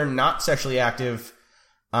 if they're not sexually active,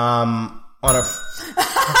 Hello.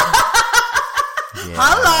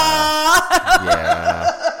 Yeah.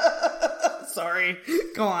 Sorry.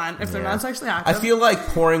 Go on. If they're not sexually active, I feel like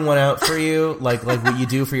pouring one out for you, like what you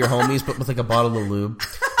do for your homies, but with like a bottle of lube.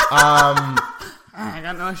 I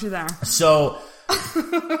got no issue there. So,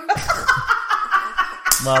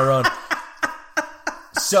 Maroon.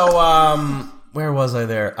 So, where was I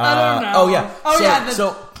there? I don't know. Oh yeah. Many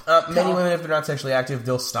pill. women, if they're not sexually active,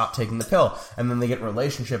 they'll stop taking the pill, and then they get in a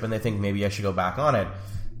relationship, and they think maybe I should go back on it.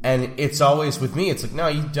 And it's always with me. It's like, no,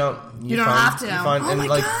 you don't. You don't have to. Oh and my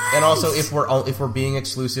like, gosh. and also if we're being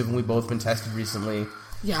exclusive, and we've both been tested recently,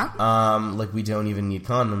 like we don't even need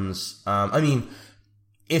condoms. I mean,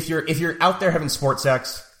 if you're out there having sport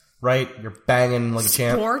sex, right? You're banging like a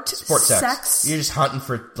champ. Sport sex. You're just hunting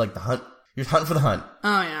for like the hunt. You're hunting for the hunt.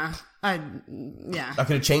 Oh yeah. I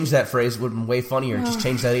could have changed that phrase. It would have been way funnier. Just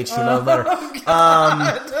change that H to another letter.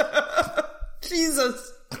 God.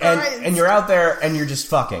 Jesus Christ. And you're out there and you're just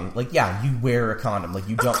fucking. Like, yeah, you wear a condom. Like,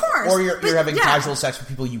 you don't. Of course, or you're having casual sex with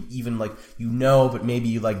people you even, like, but maybe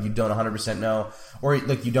you don't 100% know. Or,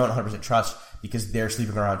 like, you don't 100% trust because they're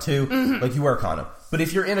sleeping around too. Mm-hmm. Like, you wear a condom. But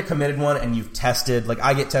if you're in a committed one and you've tested, like,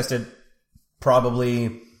 I get tested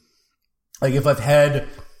probably, like, if I've had,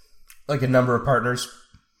 like, a number of partners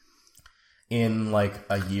in like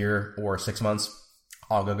a year or 6 months,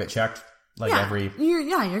 I'll go get checked. Like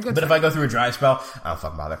you're good. But if I go through a dry spell, I don't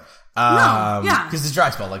fucking bother. Because this dry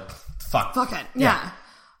spell, like, fuck it. Yeah.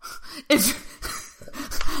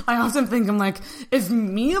 If I often think I'm like, if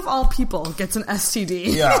me of all people gets an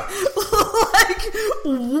STD,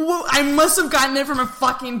 I must have gotten it from a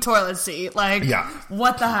fucking toilet seat. Like,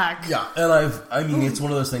 what the heck? Yeah, and it's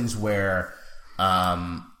one of those things where,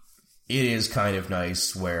 it is kind of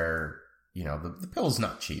nice where. The pill's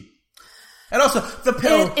not cheap. And also, the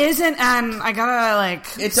pill... It isn't, and I gotta,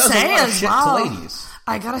 it does say a lot of shit to ladies.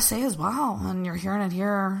 I gotta say as well, and you're hearing it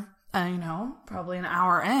here, probably an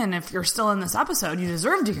hour in, if you're still in this episode, you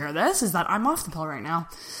deserve to hear this, is that I'm off the pill right now.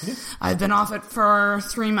 Yeah. I've been off it for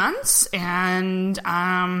 3 months, and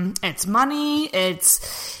it's money,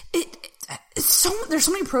 there's so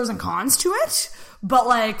many pros and cons to it.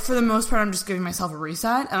 But, for the most part, I'm just giving myself a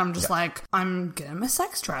reset, and I'm just I'm getting my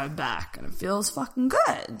sex drive back, and it feels fucking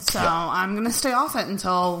good. So I'm gonna stay off it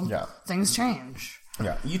until things change.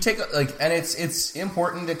 Yeah, you take, and it's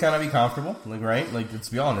important to kind of be comfortable, right? Let's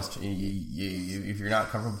be honest. If you're not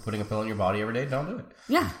comfortable putting a pill in your body every day, don't do it.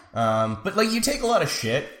 Yeah. But, you take a lot of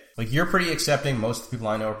shit. You're pretty accepting. Most of the people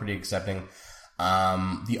I know are pretty accepting.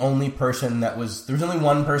 The only person there was only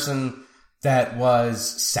one person that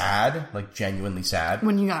was sad, genuinely sad.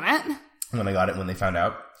 When you got it? When I got it, when they found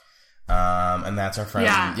out. And that's our friend.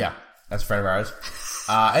 Yeah. That's a friend of ours.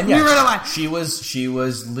 And she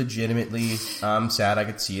was legitimately, sad. I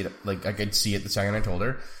could see it, I could see it the second I told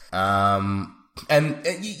her. And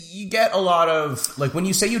you get a lot of, when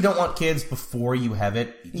you say you don't want kids before you have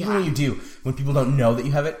it, even when you do, when people don't know that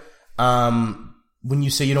you have it, when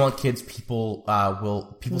you say you don't want kids, people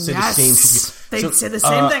say the same shit. They say the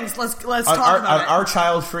same things. Let's talk about it. On our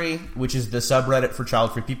Child Free, which is the subreddit for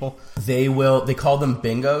child free people, they call them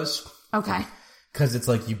bingos. Okay. Because it's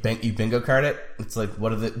you bingo card it. It's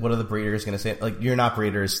what are the breeders going to say? You're not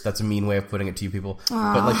breeders. That's a mean way of putting it to you people.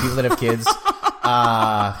 But people that have kids,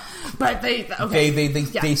 but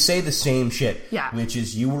they say the same shit. Yeah. Which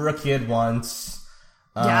is you were a kid once.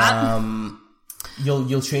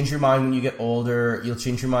 You'll change your mind when you get older. You'll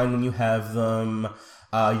change your mind when you have them.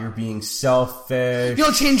 You're being selfish.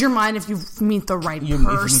 You'll change your mind if you meet the right person. If you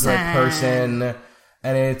meet the right person.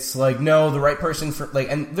 And it's like, no, the right person for, like,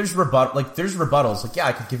 and there's rebuttals. Like, yeah,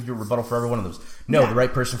 I could give you a rebuttal for every one of those. No, the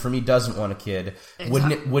right person for me doesn't want a kid.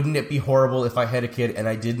 Exactly. Wouldn't it be horrible if I had a kid and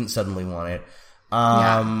I didn't suddenly want it?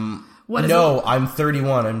 No, I'm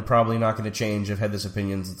 31. I'm probably not going to change. I've had this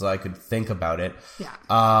opinion since I could think about it. Yeah.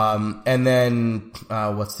 And then,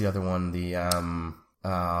 what's the other one?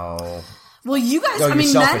 Well, you guys, I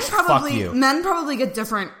mean, men probably get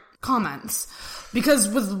different comments. Because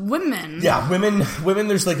with women... Yeah, women,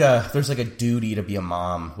 there's like a duty to be a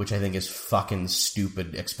mom, which I think is fucking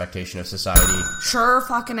stupid expectation of society. Sure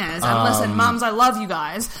fucking is. And listen, moms, I love you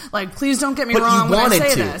guys. Like, please don't get me wrong when I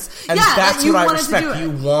say this. And yeah, that's what I respect.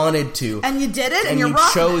 You wanted to. And you did it, and you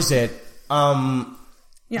rocked chose it. To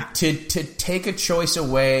take a choice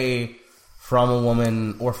away from a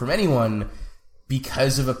woman or from anyone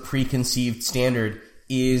because of a preconceived standard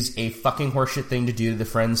is a fucking horseshit thing to do to the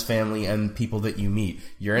friends, family, and people that you meet.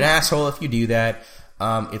 You're an asshole if you do that.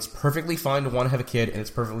 It's perfectly fine to want to have a kid, and it's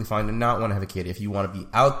perfectly fine to not want to have a kid. If you want to be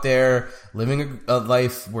out there living a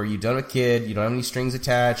life where you don't have a kid, you don't have any strings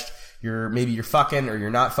attached, maybe you're fucking, or you're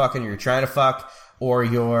not fucking, or you're trying to fuck, or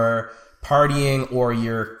you're partying, or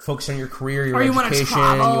you're focused on your career, your education, you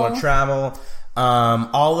want to travel.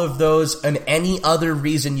 All of those and any other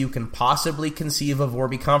reason you can possibly conceive of or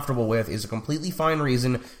be comfortable with is a completely fine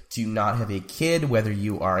reason to not have a kid, whether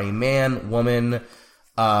you are a man, woman,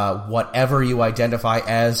 whatever you identify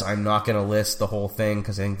as. I'm not going to list the whole thing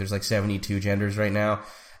because I think there's like 72 genders right now,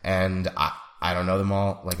 and I don't know them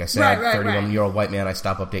all. Like I said, 31-year-old white man, I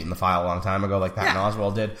stopped updating the file a long time ago, like Patton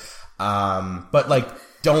Oswalt did. But like,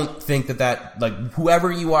 don't think that like, whoever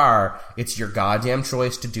you are, it's your goddamn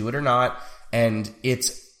choice to do it or not. And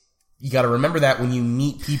you gotta remember that when you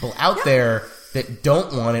meet people out there that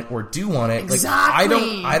don't want it or do want it.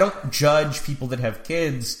 Exactly. Like, I don't judge people that have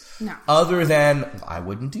kids other than, I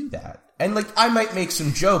wouldn't do that. And like, I might make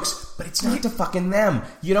some jokes, but it's not to fucking them.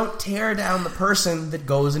 You don't tear down the person that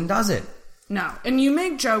goes and does it. No. And you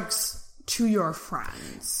make jokes to your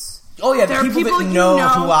friends. Oh yeah, the people that know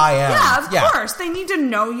who I am. Yeah, of course. They need to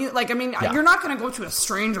know you. Like, I mean, you're not gonna go to a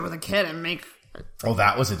stranger with a kid and make... Oh,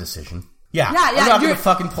 that was a decision. Yeah, I'm not going to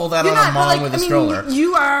fucking pull that on a mom with a stroller.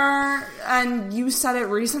 You are, and you said it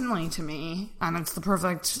recently to me, and it's the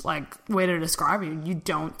perfect, like, way to describe you. You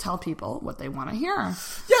don't tell people what they want to hear.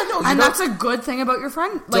 Yeah, no, and that's a good thing about your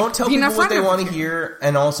friend. Like, don't tell people what they want to hear,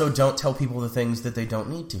 and also don't tell people the things that they don't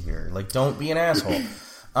need to hear. Like, don't be an asshole.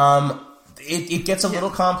 It gets a little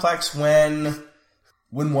complex when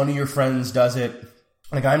one of your friends does it.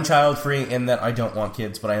 Like, I'm child-free in that I don't want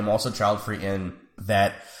kids, but I am also child-free in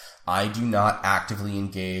that I do not actively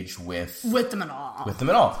engage with them at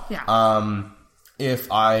all. Yeah. If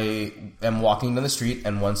I am walking down the street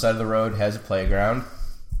and one side of the road has a playground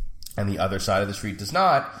and the other side of the street does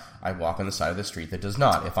not, I walk on the side of the street that does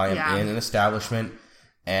not. If I am in an establishment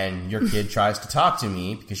and your kid tries to talk to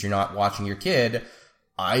me because you're not watching your kid,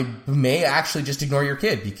 I may actually just ignore your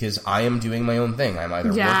kid because I am doing my own thing. I'm either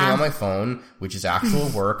working on my phone, which is actual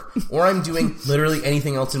work, or I'm doing literally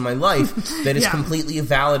anything else in my life that is completely a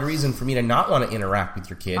valid reason for me to not want to interact with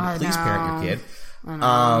your kid. Please parent your kid.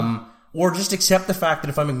 Or just accept the fact that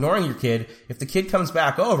if I'm ignoring your kid, if the kid comes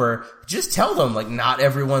back over, just tell them, like, not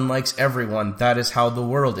everyone likes everyone. That is how the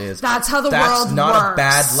world is. That's how the world works. That's not a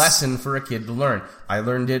bad lesson for a kid to learn. I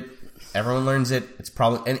learned it. Everyone learns it. It's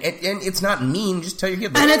probably and it's not mean. Just tell your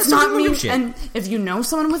kid. And it's not mean. And if you know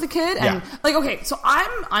someone with a kid, and like, okay, so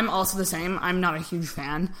I'm also the same. I'm not a huge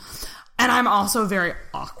fan, and I'm also very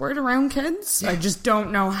awkward around kids. I just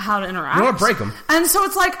don't know how to interact. You don't want to break them. And so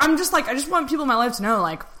it's like I just want people in my life to know,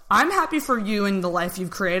 like, I'm happy for you and the life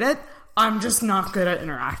you've created. I'm just not good at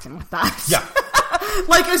interacting with that. Yeah.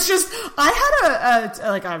 Like, it's just, I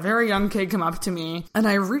had a very young kid come up to me, and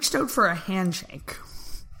I reached out for a handshake.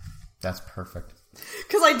 That's perfect.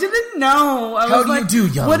 Because I didn't know. How do you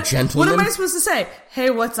do, young gentleman? What am I supposed to say? Hey,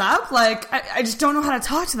 what's up? Like, I just don't know how to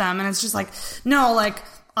talk to them. And it's just like, no, like,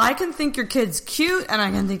 I can think your kid's cute, and I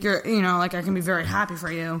can think you're, like, I can be very happy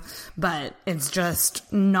for you, but it's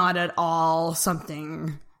just not at all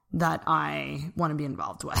something that I want to be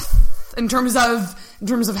involved with in terms of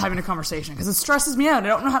having a conversation, because it stresses me out. I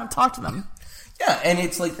don't know how to talk to them. Yeah, and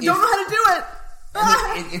it's like, I don't know how to do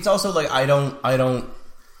it. It's also like, I don't.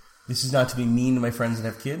 This is not to be mean to my friends that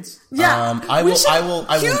have kids. Yeah, I will.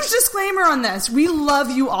 Huge disclaimer on this. We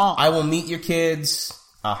love you all. I will meet your kids.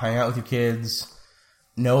 I'll hang out with your kids.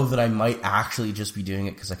 Know that I might actually just be doing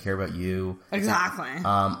it because I care about you. Exactly.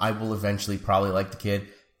 I will eventually probably like the kid,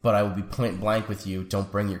 but I will be point blank with you. Don't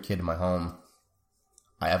bring your kid to my home.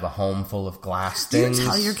 I have a home full of glass Do things. you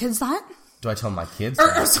tell your kids that? Do I tell my kids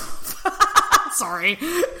that? Sorry.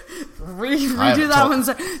 Redo that one.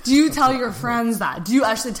 Do you tell your friends that? Do you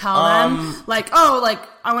actually tell them, like, oh, like,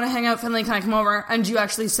 I want to hang out, Finley, can I come over? And do you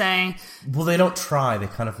actually say... Well, they don't try. They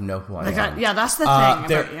kind of know who I am. Yeah, that's the thing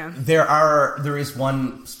about you. There is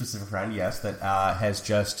one specific friend, yes, that has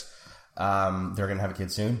just... they're going to have a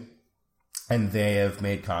kid soon. And they have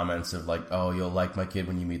made comments of like, oh, you'll like my kid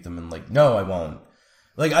when you meet them. And like, no, I won't.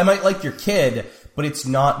 Like, I might like your kid, but it's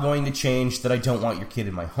not going to change that I don't want your kid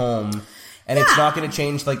in my home. And it's not going to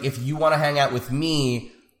change, like, if you want to hang out with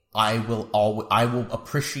me, I will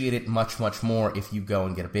appreciate it much, much more if you go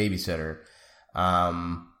and get a babysitter.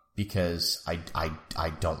 Because I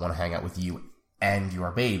don't want to hang out with you and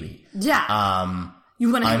your baby. Yeah. I'm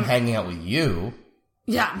hanging out with you.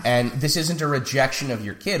 Yeah. And this isn't a rejection of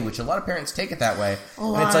your kid, which a lot of parents take it that way.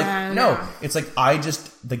 And it's like, no. It's like, I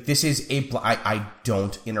just, like, this is I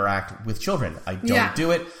don't interact with children. I don't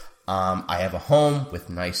do it. I have a home with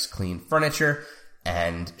nice, clean furniture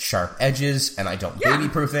and sharp edges, and I don't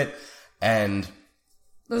baby-proof it. And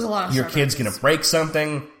there's a lot of your kid's going to break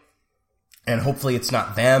something, and hopefully it's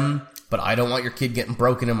not them, but I don't want your kid getting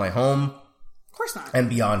broken in my home. Of course not. And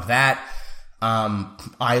beyond that,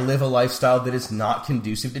 I live a lifestyle that is not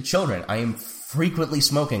conducive to children. I am frequently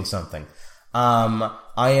smoking something. I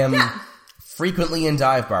am frequently in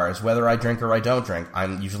dive bars, whether I drink or I don't drink.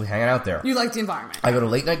 I'm usually hanging out there. You like the environment. I go to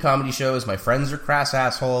late night comedy shows. My friends are crass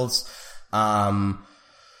assholes. I'm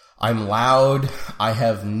loud. I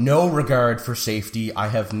have no regard for safety. I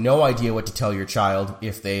have no idea what to tell your child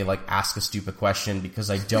if they like ask a stupid question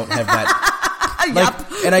because I don't have that.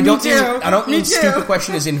 And I don't mean stupid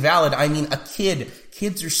question is invalid. I mean a kid.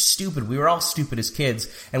 Kids are stupid. We were all stupid as kids,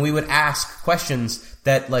 and we would ask questions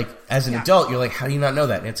that, like, as an adult, you're like, how do you not know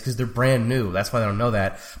that? And it's because they're brand new. That's why they don't know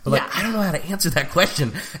that. But, like, I don't know how to answer that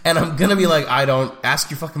question. And I'm going to be like, I don't. Ask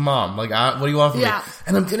your fucking mom. Like, what do you want from me?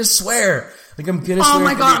 And I'm going to swear. Like, I'm going to swear. Oh,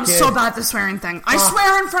 my God. I'm so bad at the swearing thing. I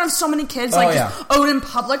swear in front of so many kids, like, just out in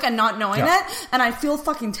public and not knowing it. And I feel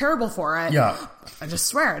fucking terrible for it. Yeah. I just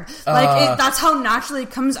sweared. Like, that's how naturally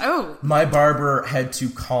it comes out. My barber had to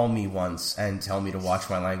call me once and tell me to watch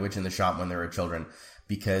my language in the shop when there were children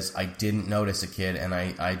because I didn't notice a kid and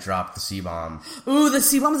I dropped the C-bomb. Ooh, the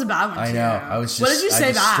C-bomb is a bad one, I know. I was just... What did you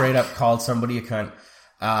say that? Straight up called somebody a cunt.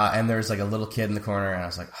 And there's like a little kid in the corner and I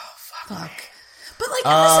was like, oh, fuck. But like,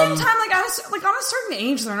 at the same time, like on a certain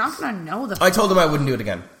age, they're not going to know the... I told him I wouldn't do it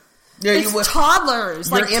again. Yeah, it's toddlers.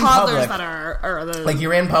 You're like in toddlers public. that are the... Like,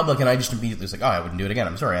 you're in public, and I just immediately was like, oh, I wouldn't do it again.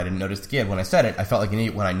 I'm sorry, I didn't notice the kid. When I said it, I felt like an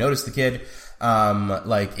idiot when I noticed the kid.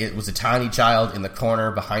 Like, it was a tiny child in the corner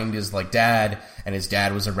behind his, like, dad, and his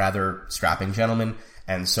dad was a rather strapping gentleman.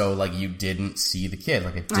 And so, like, you didn't see the kid.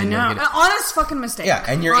 Like, it didn't. I know. An honest fucking mistake. Yeah,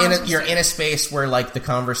 and you're in a space where, like, the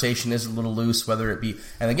conversation is a little loose, whether it be...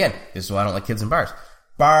 And again, this is why I don't like kids in bars.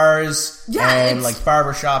 Bars, and, like,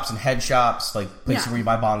 barber shops and head shops, like, places where you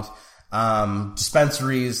buy bongs.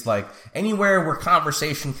 Dispensaries, like anywhere where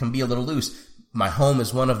conversation can be a little loose. My home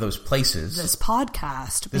is one of those places. This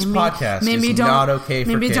podcast is not okay for kids.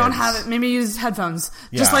 Maybe don't have it. Maybe use headphones.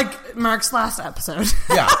 Just like Mark's last episode.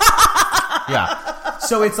 Yeah.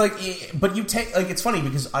 So it's like, but you take, like, it's funny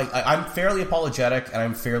because I'm fairly apologetic and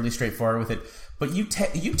I'm fairly straightforward with it, but you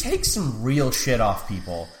take some real shit off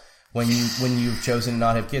people when you've chosen to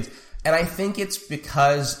not have kids. And I think it's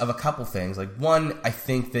because of a couple things. Like, one, I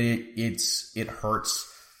think that it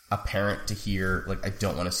hurts a parent to hear, like, I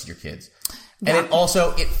don't want to see your kids. And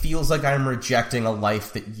it feels like I'm rejecting a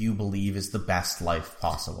life that you believe is the best life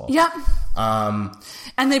possible. Yep.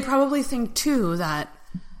 And they probably think, too, that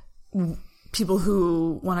people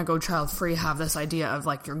who want to go child-free have this idea of,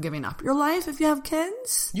 like, you're giving up your life if you have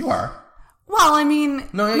kids. You are. Well, I mean...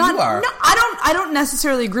 No, you are. No, I don't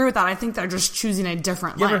necessarily agree with that. I think they're just choosing a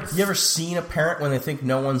different life. You ever seen a parent when they think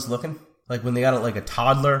no one's looking? Like when they got like a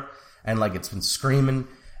toddler and like it's been screaming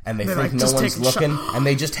and they think like, no one's looking and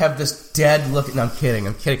they just have this dead look. No, I'm kidding.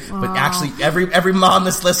 But actually every mom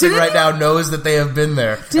that's listening right now knows that they have been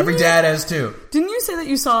there. Every dad has too. Didn't you say that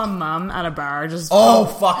you saw a mom at a bar just... Oh,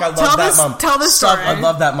 fuck. I love that mom. Tell the story. I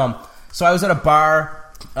love that mom. So I was at a bar...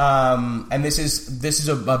 and this is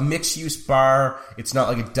a mixed use bar. It's not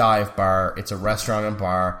like a dive bar. It's a restaurant and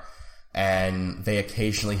bar. And they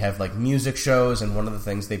occasionally have like music shows. And one of the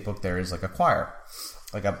things they book there is like a choir,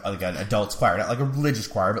 like an adults choir, not like a religious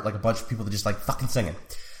choir, but like a bunch of people that just like fucking singing.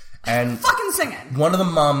 And fucking singing. One of the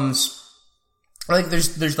mums, like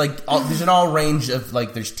there's an all range of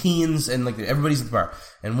like there's teens and like everybody's at the bar.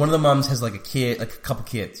 And one of the mums has like a kid, like a couple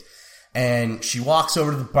kids. And she walks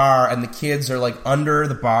over to the bar, and the kids are, like, under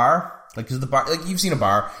the bar. Like, cause the bar, like, you've seen a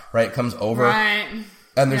bar, right? It comes over. Right.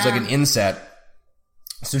 and there's like an inset.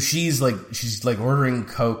 So she's like ordering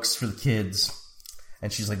Cokes for the kids,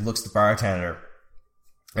 and she's like looks at the bartender,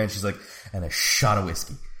 and she's like, and a shot of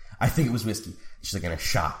whiskey. I think it was whiskey. She's like, and a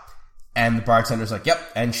shot. And the bartender's like, yep.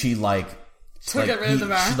 And she like took it right of the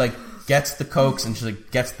bar. She like gets the Cokes and she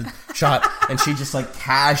like gets the shot, and she just like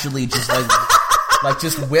casually just like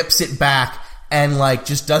just whips it back and like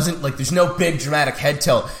just doesn't like. There's no big dramatic head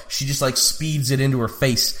tilt. She just like speeds it into her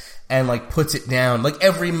face and like puts it down. Like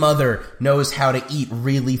every mother knows how to eat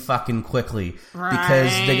really fucking quickly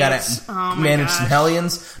because they gotta manage some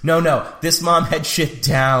hellions. No, this mom had shit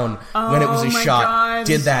down when it was a shot. God.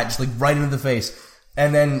 Did that just like right into the face.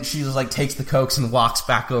 And then she just like takes the Cokes and walks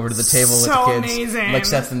back over to the table with the kids. Amazing. Like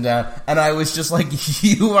sets them down. And I was just like,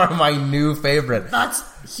 you are my new favorite. That's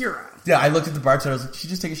hero. Yeah, I looked at the bartender, I was like, did she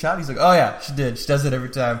just take a shot? He's like, oh yeah, she did. She does it every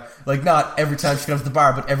time. Like, not every time she comes to the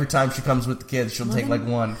bar, but every time she comes with the kids, she'll take like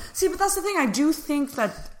one. See, but that's the thing. I do think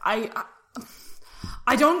that I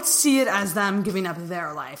don't see it as them giving up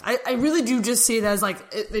their life. I really do just see it as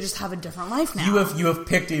like they just have a different life now. You have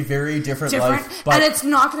picked a very different life. But and it's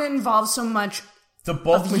not going to involve so much. The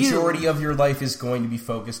bulk majority of your life is going to be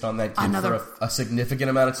focused on that kid for a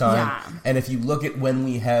significant amount of time. Yeah. And if you look at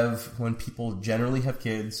when people generally have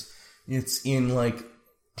kids, it's in like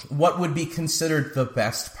what would be considered the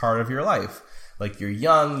best part of your life. Like you're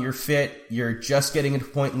young, you're fit, you're just getting to a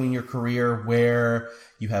point in your career where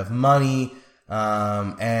you have money,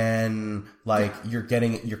 and like you're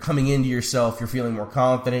coming into yourself, you're feeling more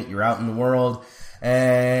confident, you're out in the world.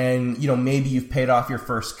 And, you know, maybe you've paid off your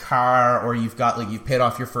first car, or you've paid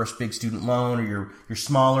off your first big student loan, or your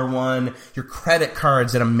smaller one, your credit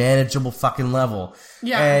card's at a manageable fucking level.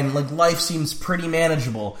 Yeah. And, like, life seems pretty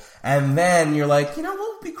manageable. And then you're like, you know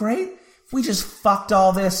what would be great? If we just fucked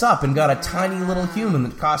all this up and got a tiny little human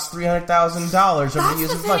that costs $300,000 over the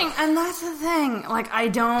years of life. And that's the thing. Like, I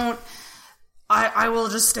will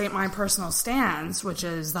just state my personal stance, which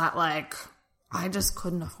is that, like, I just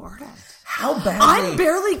couldn't afford it. How badly? I'm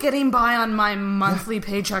barely getting by on my monthly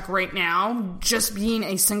paycheck right now, just being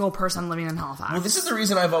a single person living in Halifax. Well, this is the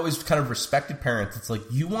reason I've always kind of respected parents. It's like,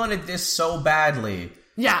 you wanted this so badly.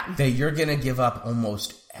 Yeah. That you're going to give up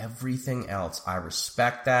almost everything else. I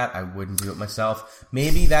respect that. I wouldn't do it myself.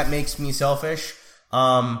 Maybe that makes me selfish.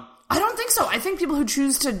 I don't think so. I think people who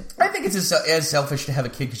choose to... I think it's as selfish to have a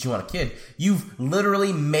kid because you want a kid. You've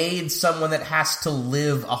literally made someone that has to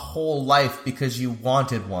live a whole life because you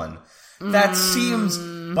wanted one. That seems,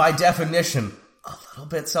 by definition, a little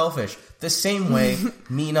bit selfish. The same way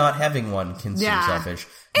me not having one can seem selfish.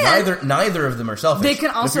 Neither of them are selfish. They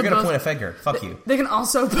can also if you're going to point a finger, fuck you. They can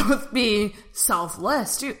also both be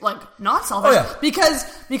selfless, too. Like, not selfish. Oh, yeah.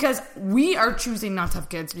 Because we are choosing not to have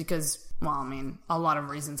kids because... Well, I mean, a lot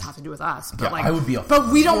of reasons have to do with us. But I would be but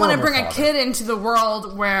we don't want to bring father. A kid into the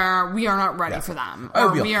world where we are not ready for them. I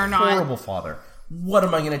would be we a are horrible father. What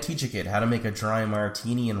am I going to teach a kid? How to make a dry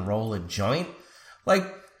martini and roll a joint? Like,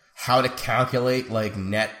 how to calculate, like,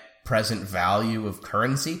 net present value of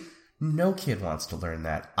currency? No kid wants to learn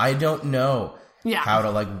that. I don't know how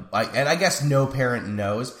to, like... and I guess no parent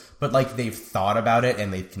knows, but, like, they've thought about it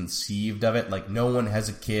and they've conceived of it. Like, no one has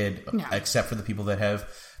a kid except for the people that have...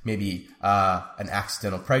 maybe an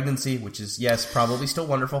accidental pregnancy, which is, yes, probably still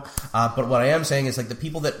wonderful. But what I am saying is, like, the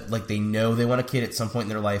people that, like, they know they want a kid at some point in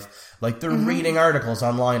their life, like, they're reading articles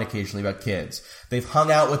online occasionally about kids. They've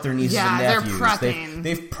hung out with their nieces and nephews. They're prepping.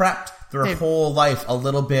 They've prepped their whole life a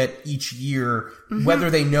little bit each year, whether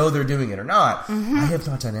they know they're doing it or not. I have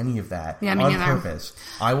not done any of that on purpose.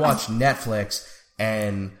 I watch Netflix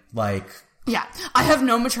and, like... Yeah, I have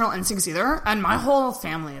no maternal instincts either, and my whole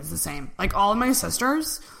family is the same. Like, all of my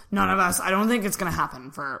sisters, none of us, I don't think it's gonna happen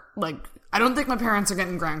for, like, I don't think my parents are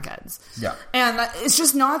getting grandkids. Yeah. And it's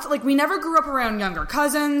just not, like, we never grew up around younger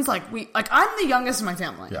cousins, I'm the youngest in my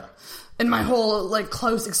family. Yeah. In my whole, like,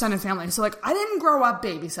 close extended family. So, like, I didn't grow up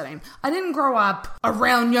babysitting. I didn't grow up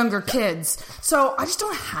around younger kids. So, I just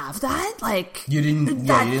don't have that, like... You didn't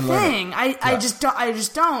thing. I just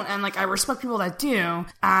don't. And, like, I respect people that do.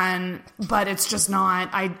 But it's just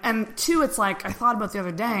not... And two, it's like, I thought about the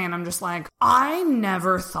other day, and I'm just like, I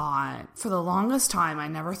never thought, for the longest time, I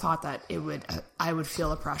never thought that I would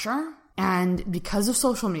feel the pressure. And because of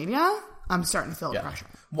social media, I'm starting to feel the pressure.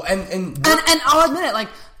 Well, and I'll admit it, like,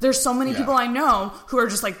 there's so many people I know who are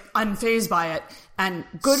just, like, unfazed by it, and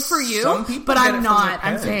good for you, but I'm not.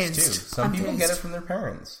 I'm phased. Too. Some people get it from their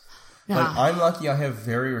parents. Yeah. Like, I'm lucky I have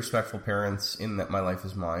very respectful parents in that my life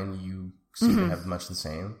is mine. You seem to have much the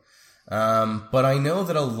same. But I know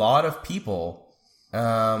that a lot of people,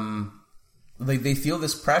 like they feel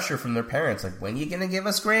this pressure from their parents, like, when are you gonna give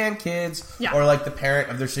us grandkids? Yeah. Or like the parent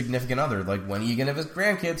of their significant other, like, when are you gonna give us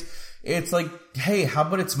grandkids? It's like, hey, how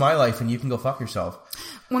about it's my life and you can go fuck yourself?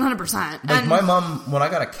 100%. Like, my mom, when I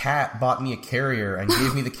got a cat, bought me a carrier and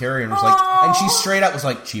gave me the carrier and was like, and she straight up was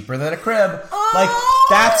like, cheaper than a crib. Like,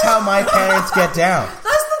 that's how my parents get down. That's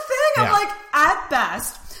the thing. I'm Yeah. like, at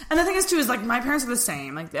best. And the thing is, too, is like, my parents are the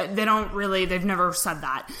same. Like, they don't really, they've never said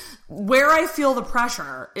that. Where I feel the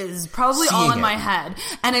pressure is probably all Seeing in it. my head.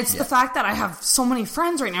 And it's the fact that I have so many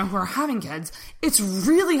friends right now who are having kids. It's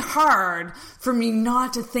really hard for me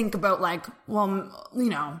not to think about, like, well, you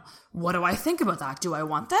know, what do I think about that? Do I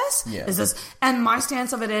want this? Yeah. Is this, and my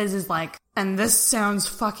stance of it is like, and this sounds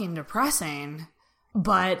fucking depressing,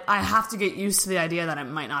 but I have to get used to the idea that it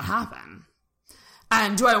might not happen.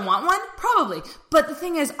 And do I want one? Probably. But the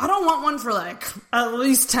thing is, I don't want one for like at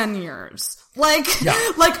least 10 years. Like,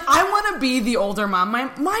 like I want to be the older mom. My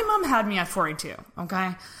mom had me at 42.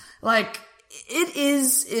 Okay. Like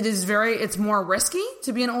it's more risky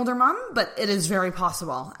to be an older mom, but it is very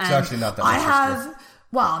possible. And It's actually not that much riskier.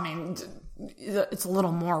 Well, I mean, it's a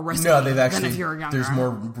little more risky No, they've actually, than if you're younger. there's more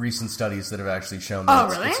recent studies that have actually shown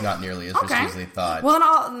that it's not nearly as risky as they thought. Well,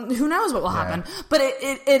 who knows what will happen. But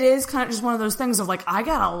it is kind of just one of those things of like, I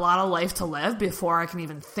got a lot of life to live before I can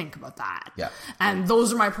even think about that. Yeah. And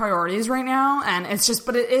those are my priorities right now. And it's just,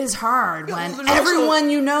 but it is hard when there's everyone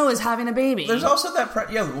you know is having a baby. There's also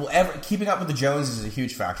that, keeping up with the Joneses is a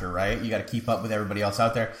huge factor, right? You got to keep up with everybody else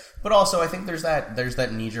out there. But also, I think there's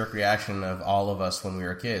that knee-jerk reaction of all of us when we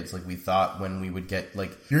were kids. Like, we thought when we would get,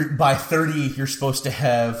 like, by 30, you're supposed to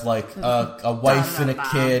have, like, a wife and a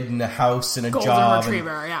kid and a house and a Golden job.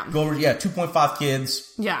 Retriever, yeah. 2.5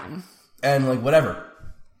 kids. Yeah. And, like, whatever.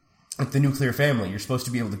 Like, the nuclear family. You're supposed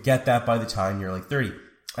to be able to get that by the time you're, like, 30.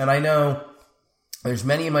 And I know there's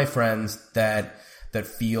many of my friends that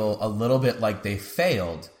feel a little bit like they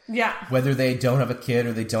failed. Yeah. Whether they don't have a kid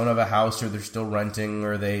or they don't have a house or they're still renting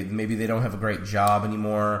or maybe they don't have a great job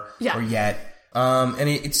anymore or yet. And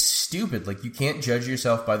it's stupid. Like, you can't judge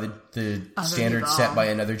yourself by the standards set by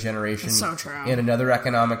another generation. It's so true. In another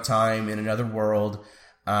economic time, in another world.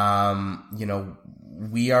 You know,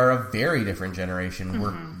 we are a very different generation.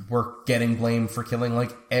 Mm-hmm. We're getting blamed for killing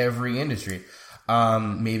like every industry.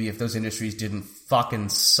 Maybe if those industries didn't fucking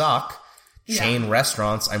suck. Chain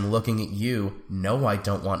restaurants, I'm looking at you. No, I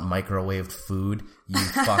don't want microwaved food. You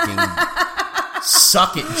fucking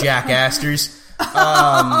suck it, jackassers.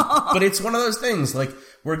 But it's one of those things, like,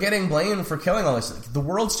 we're getting blamed for killing all this. Like, the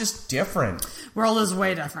world's just different. World is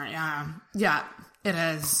way different, yeah. Yeah, it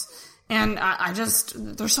is. And I just,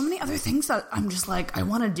 there's so many other things that I'm just like, I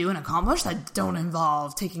want to do and accomplish that don't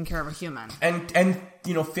involve taking care of a human. And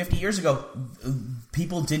you know, 50 years ago,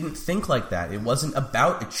 people didn't think like that. It wasn't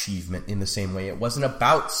about achievement in the same way. It wasn't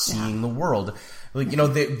about seeing the world. Like, you know,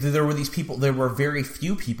 there were these people, there were very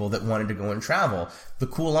few people that wanted to go and travel. The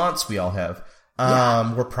cool aunts we all have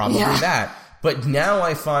were probably that. But now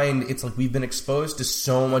I find it's like we've been exposed to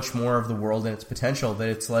so much more of the world and its potential that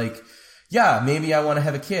it's like, yeah, maybe I want to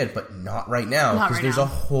have a kid, but not right now, because there's a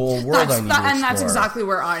whole world I need to explore. And that's exactly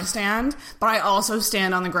where I stand, but I also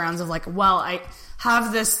stand on the grounds of like, well, I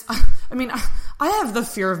have this, I mean, I have the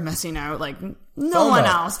fear of missing out, like no one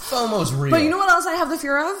else. FOMO's real. But you know what else I have the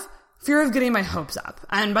fear of? Fear of getting my hopes up.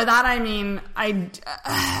 And by that I mean,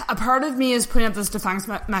 a part of me is putting up this defense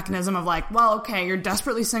mechanism of like, well, okay, you're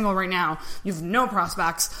desperately single right now. You have no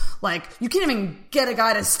prospects. Like, you can't even get a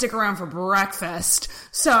guy to stick around for breakfast.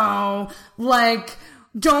 So, like,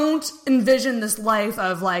 don't envision this life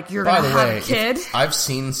of like, you're going to have a kid. I've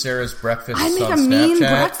seen Sarah's breakfast I make on a Snapchat. mean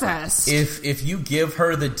breakfast. If you give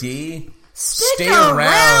her the D, Stick stay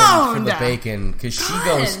around for the around. bacon, because she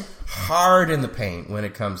goes hard in the paint when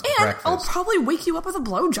it comes to breakfast. I'll probably wake you up with a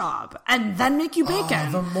blowjob and then make you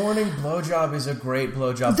bacon. The morning blowjob is a great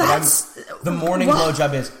blowjob.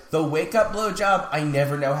 The wake up blowjob. I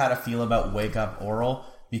never know how to feel about wake up oral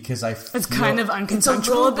because it's kind of unconsensual. It's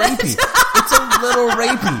a little rapey. It's a little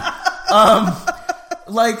rapey.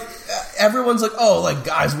 Like, everyone's like, oh, like,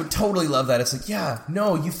 guys would totally love that. It's like, yeah,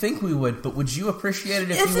 no, you think we would, but would you appreciate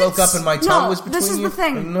it if you woke up and my tongue was between you? This is the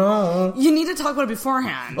thing. Like, no. You need to talk about it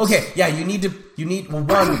beforehand. Okay, yeah, you need to,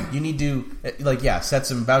 like, set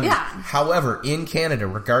some boundaries. Yeah. However, in Canada,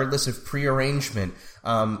 regardless of prearrangement,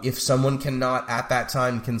 if someone cannot at that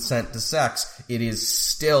time consent to sex, it is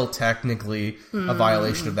still technically a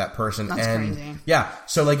violation of that person. That's crazy. Yeah,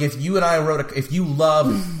 so like if you and I if you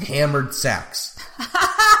love hammered sex,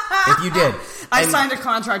 if you did, I signed a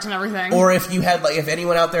contract and everything. or if you had if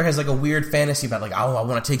anyone out there has like a weird fantasy about like, oh, I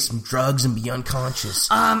want to take some drugs and be unconscious.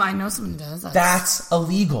 I know someone does that. That's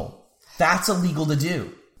illegal. That's illegal to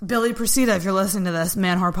do. Billy Procida, if you're listening to this,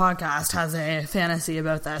 Man Whore Podcast has a fantasy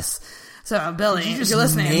about this. So, Billy, if you're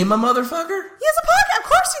listening... name a motherfucker? He has a podcast. Of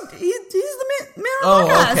course, he's the Man Whore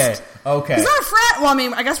Podcast. Okay. He's not a friend. Well, I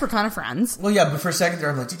mean, I guess we're kind of friends. Well, yeah, but for a second there,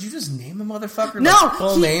 I'm like, did you just name a motherfucker? No. Like,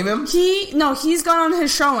 full name him? He's gone on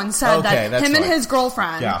his show and said that him and his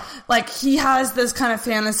girlfriend, like, he has this kind of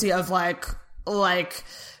fantasy of, like,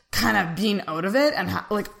 kind of being out of it and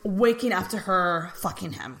like waking up to her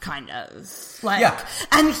fucking him, kind of like,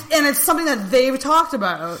 and it's something that they've talked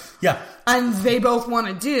about, and they both want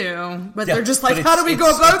to do, but they're just like, how do we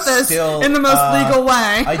go about this still, in the most legal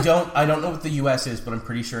way? I don't know what the U.S. is, but I'm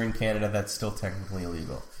pretty sure in Canada that's still technically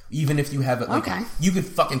illegal, even if you have it. Like, you could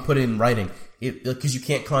fucking put it in writing, because you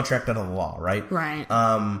can't contract out of the law, right? Right.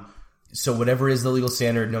 So whatever is the legal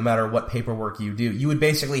standard, no matter what paperwork you do, you would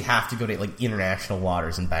basically have to go to like international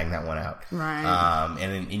waters and bang that one out. Right.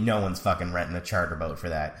 And no one's fucking renting a charter boat for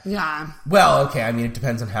that. Yeah. Well, okay. I mean, it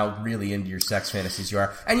depends on how really into your sex fantasies you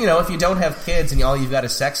are. And if you don't have kids and all you've got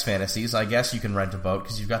is sex fantasies, I guess you can rent a boat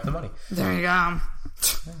because you've got the money. There you go.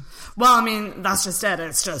 Well, I mean, that's just it.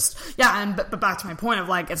 It's just, but back to my point of,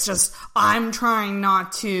 like, it's just, I'm trying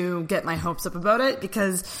not to get my hopes up about it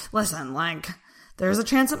because, listen, like, there's a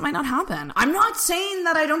chance it might not happen. I'm not saying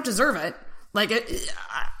that I don't deserve it. Like,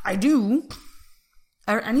 I do.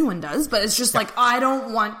 Or anyone does. But it's just like, I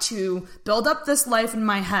don't want to build up this life in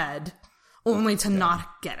my head only to not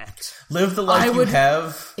get it. Live the life you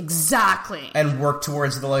have. Exactly. And work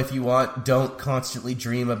towards the life you want. Don't constantly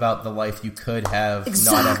dream about the life you could have.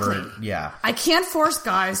 Exactly. Not ever. I can't force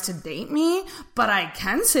guys to date me, but I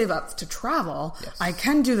can save up to travel. Yes. I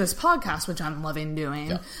can do this podcast, which I'm loving doing.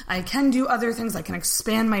 Yeah. I can do other things. I can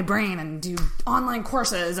expand my brain and do online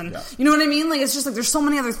courses. And you know what I mean? Like, it's just like there's so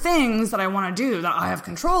many other things that I want to do that I have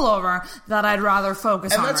control over that I'd rather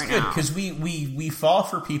focus on right now. And that's good, because we fall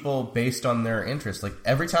for people based on their interests. Like,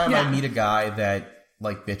 every time I meet a guy that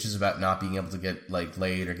like bitches about not being able to get like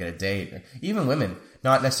laid or get a date, even women,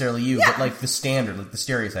 not necessarily you, but like the standard, like the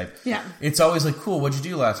stereotype. Yeah. It's always like, cool, what'd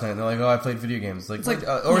you do last night? And they're like, oh, I played video games. Like,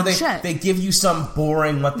 or they give you some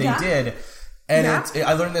boring what they did. And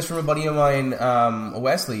I learned this from a buddy of mine,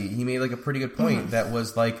 Wesley. He made like a pretty good point that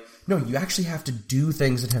was like, no, you actually have to do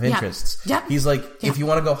things that have interests. Yeah. He's like, if you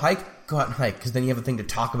want to go hike, go out and hike, because then you have a thing to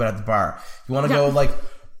talk about at the bar. You want to go like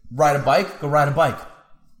ride a bike, go ride a bike.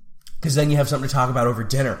 Because then you have something to talk about over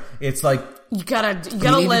dinner. It's like you gotta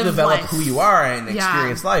need live to develop life. who you are and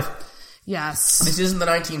experience life. Yes. This isn't the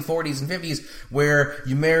 1940s and 50s where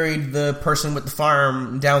you married the person with the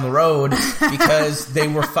farm down the road because they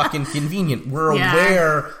were fucking convenient. We're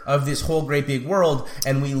aware of this whole great big world,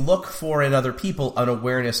 and we look for in other people an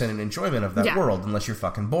awareness and an enjoyment of that world, unless you're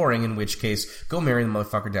fucking boring, in which case, go marry the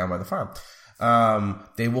motherfucker down by the farm.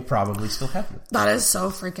 They will probably still have you. That is so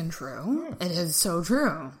freaking true. It is so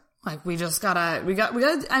true. Like, we just gotta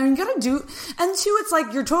do, and two, it's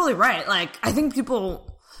like, you're totally right. Like, I think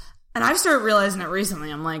people, and I've started realizing it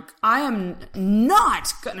recently, I'm like, I am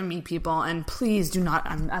not gonna meet people, and please do not,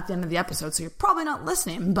 I'm at the end of the episode, so you're probably not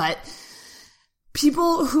listening, but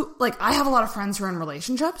people who, like, I have a lot of friends who are in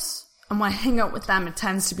relationships, and when I hang out with them, it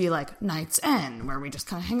tends to be like nights in, where we just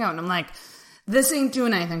kind of hang out, and I'm like, this ain't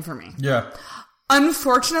doing anything for me. Yeah.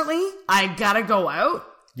 Unfortunately, I gotta go out.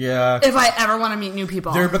 Yeah. If I ever want to meet new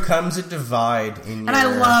people. There becomes a divide in I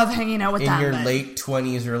love hanging out with them. In your late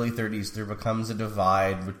 20s, early 30s, there becomes a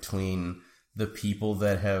divide between the people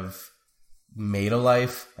that have made a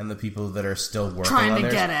life and the people that are still working trying on to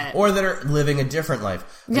theirs, get it. or that are living a different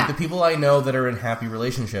life. Like the people I know that are in happy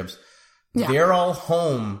relationships, they're all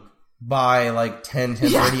home by like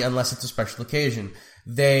 10:30 unless it's a special occasion.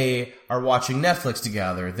 They are watching Netflix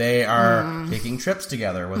together. They are taking trips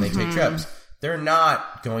together when they take trips. They're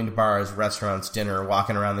not going to bars, restaurants, dinner,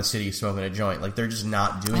 walking around the city smoking a joint. Like, they're just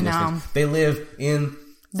not doing these things. They live in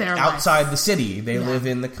outside the city. They live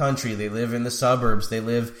in the country. They live in the suburbs. They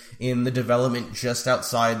live in the development just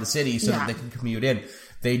outside the city so that they can commute in.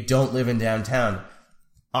 They don't live in downtown.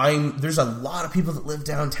 There's a lot of people that live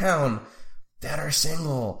downtown that are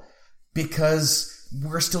single because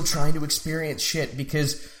we're still trying to experience shit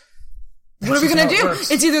because... What are we going to do?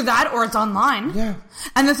 It's either that or it's online. Yeah.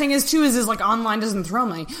 And the thing is, too, is like online doesn't thrill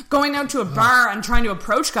me. Going out to a bar and trying to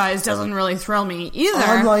approach guys doesn't really thrill me either.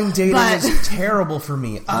 Online dating is terrible for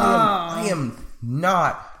me. I am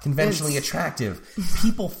not conventionally attractive.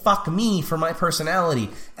 People fuck me for my personality,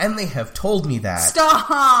 and they have told me that.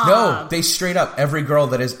 Stop! No, they straight up, every girl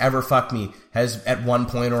that has ever fucked me has at one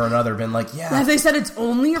point or another been like, yeah. Have they said it's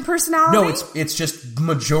only your personality? No, it's just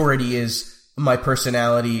majority is my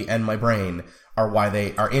personality and my brain are why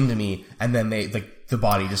they are into me, and then they the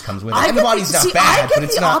body just comes with it. And the body's not bad, but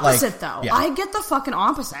it's not like... I get the opposite, though. Yeah. I get the fucking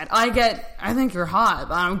opposite. I think you're hot,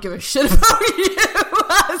 but I don't give a shit about you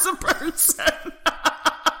as a person.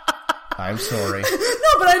 I'm sorry.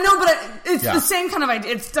 It's the same kind of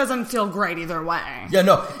idea. It doesn't feel great either way. Yeah,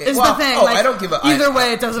 no. It's the thing. I don't give a... Either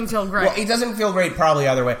way, it doesn't feel great. Well, it doesn't feel great probably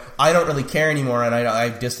either way. I don't really care anymore, and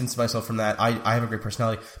I've distanced myself from that. I have a great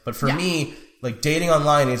personality. But for me, like, dating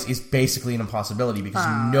online is basically an impossibility because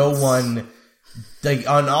no one... Like,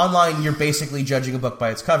 on online, you're basically judging a book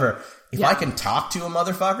by its cover. If I can talk to a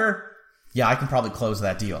motherfucker, I can probably close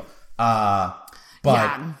that deal. But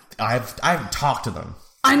I haven't talked to them.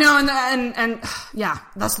 I know, and yeah,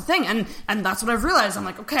 that's the thing, and that's what I've realized. I'm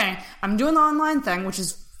like, okay, I'm doing the online thing, which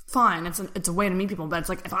is fine. It's a way to meet people, but it's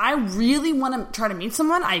like, if I really want to try to meet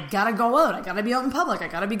someone, I gotta go out. I gotta be out in public. I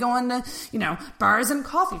gotta be going to, bars and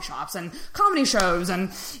coffee shops and comedy shows and,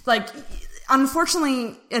 like...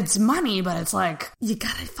 Unfortunately, it's money, but it's like, you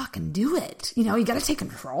gotta fucking do it. You gotta take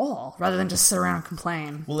control rather than just sit around and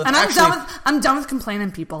complain. Well, and I'm done with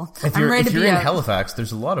complaining, people. If you're in Halifax,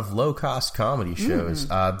 there's a lot of low-cost comedy shows.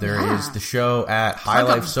 There is the show at High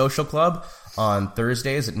Life Social Club on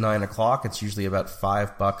Thursdays at 9 o'clock. It's usually about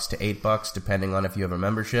 $5 to $8, depending on if you have a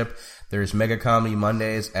membership. There's Mega Comedy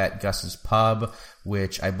Mondays at Gus's Pub,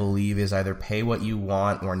 which I believe is either pay what you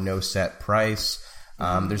want or no set price.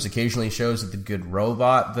 There's occasionally shows at the Good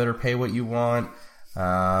Robot that are pay what you want.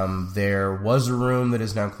 There was a room that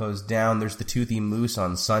is now closed down. There's the Toothy Moose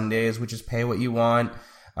on Sundays, which is pay what you want.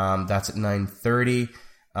 That's at 9:30.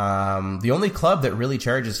 The only club that really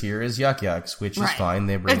charges here is Yuck Yucks, which is fine.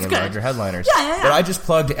 They bring in larger headliners. Yeah. But I just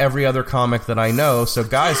plugged every other comic that I know. So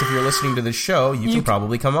guys, if you're listening to this show, you can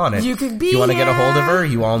probably come on it. You could be If you want to get a hold of her,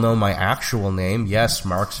 you all know my actual name. Yes,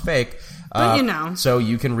 Mark's fake. But So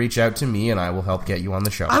you can reach out to me and I will help get you on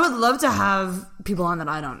the show. I would love to have people on that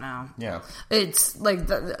I don't know. Yeah. It's like,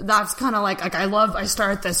 that's kind of like I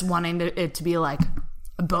start this wanting it to be like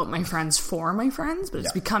about my friends for my friends, but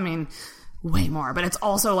it's becoming way more. But it's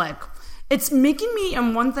also like, it's making me,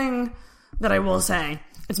 and one thing that I will say,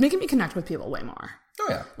 it's making me connect with people way more. Oh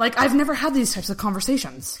yeah. Like, I've never had these types of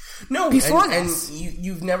conversations. No, before this. And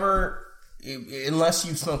you've never, unless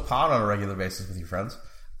you smoke pot on a regular basis with your friends,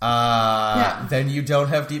 then you don't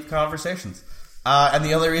have deep conversations. And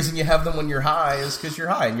the only reason you have them when you're high is because you're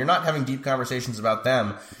high. And you're not having deep conversations about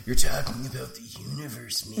them. You're talking about the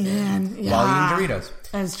universe, man. While eating Doritos.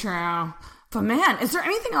 That's true. But man, is there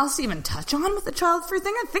anything else to even touch on with the child-free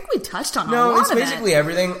thing? I think we touched on a lot of it. No, it's basically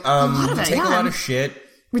everything. We take a lot of shit.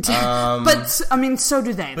 We do. But, I mean, so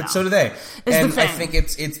do they, though. But so do they. And the I think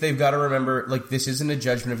it's they've got to remember, like, this isn't a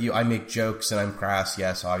judgment of you. I make jokes and I'm crass,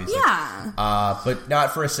 yes, obviously. Yeah. But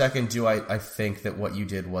not for a second do I think that what you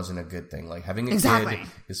did wasn't a good thing. Like, having a kid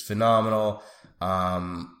is phenomenal.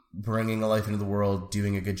 Bringing a life into the world,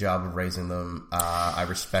 doing a good job of raising them. I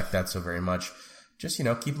respect that so very much. Just,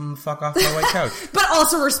 keep them the fuck off my white couch. But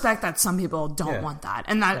also respect that some people don't want that.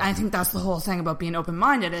 And I think that's the whole thing about being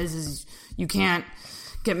open-minded is you can't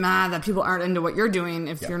get mad that people aren't into what you're doing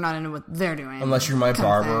if you're not into what they're doing. Unless you're my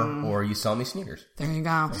barber or you sell me sneakers. There you go.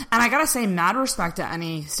 Yeah. And I gotta say, mad respect to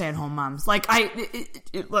any stay-at-home moms. Like,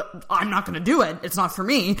 I'm not gonna do it. It's not for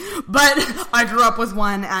me. But I grew up with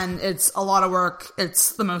one, and it's a lot of work.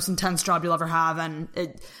 It's the most intense job you'll ever have, and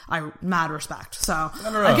mad respect. So, I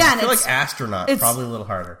don't know. Again, I feel like astronaut, probably a little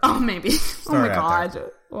harder. Oh, maybe. Oh my god.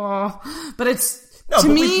 Oh. But it's... No, to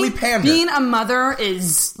but me, we pander. Being a mother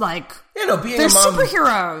is like... being they're a mom...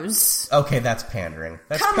 superheroes. Okay, that's pandering.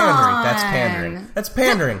 Come on. That's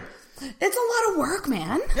pandering. It's a lot of work,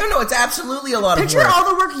 man. No, it's absolutely a lot of work. Picture all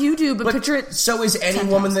the work you do, but picture it... So is any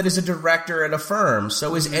woman that is a director at a firm.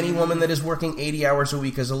 So is any woman that is working 80 hours a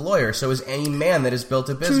week as a lawyer. So is any man that has built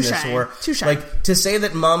a business. Touché. Like, to say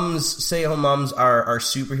that stay-at-home moms are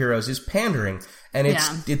superheroes is pandering. And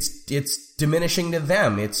it's diminishing to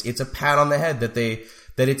them. It's a pat on the head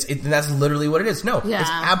and that's literally what it is. No, it's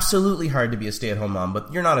absolutely hard to be a stay-at-home mom,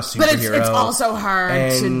 but you're not a superhero. But it's also hard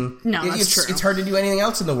that's true. It's hard to do anything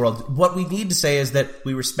else in the world. What we need to say is that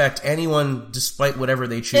we respect anyone despite whatever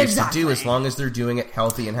they choose to do, as long as they're doing it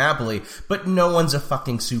healthy and happily. But no one's a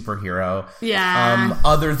fucking superhero. Yeah.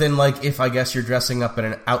 Other than, like, if I guess you're dressing up in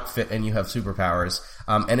an outfit and you have superpowers.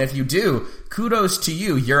 And if you do, kudos to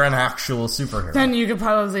you. You're an actual superhero. Then you could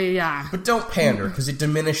probably, But don't pander, because it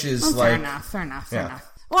diminishes, Fair enough.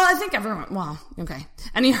 Well, I think everyone. Well, okay.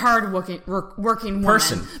 Any hard-working woman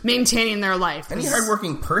person maintaining their life. Any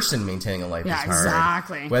hard-working person maintaining a life is hard.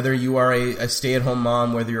 Exactly. Whether you are a stay-at-home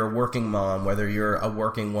mom, whether you're a working mom, whether you're a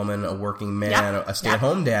working woman, a working man, a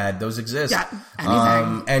stay-at-home dad, those exist. Yeah,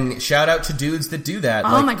 anything. And shout out to dudes that do that.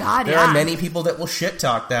 Oh my God, There are many people that will shit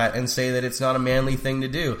talk that and say that it's not a manly thing to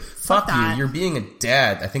do. Fuck you. that. You're being a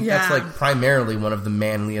dad. I think that's like primarily one of the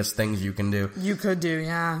manliest things you can do. You could do,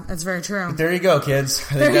 yeah. That's very true. There you go, kids. I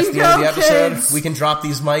think There that's you the end of the go, episode. kids. We can drop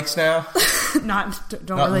these mics now.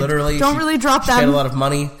 Don't Literally. Don't really drop She them. paid a lot of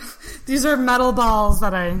money. These are metal balls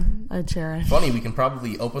that I cherish. Funny, we can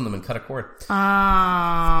probably open them and cut a cord. Oh, no.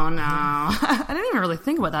 I didn't even really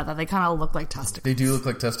think about that they kind of look like testicles. They do look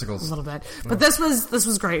like testicles. A little bit. But this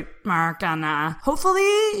was great, Mark, and hopefully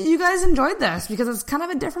you guys enjoyed this because it's kind of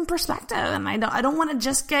a different perspective, and I don't want to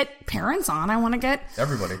just get parents on. I want to get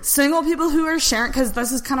everybody. Single people who are sharing, because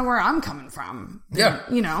this is kind of where I'm coming from. Yeah.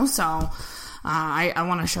 You know, so I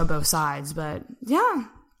want to show both sides, but yeah.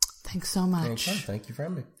 Thanks so much. Thank you for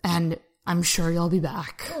having me. And I'm sure you'll be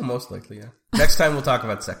back. Oh, most likely, yeah. Next time we'll talk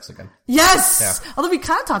about sex again. Yes! Yeah. Although we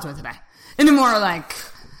kind of talked about it today. In a more, like,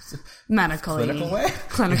 clinical way?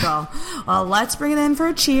 Clinical. Well, let's bring it in for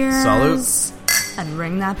a cheers. Salute. And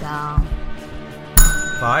ring that bell.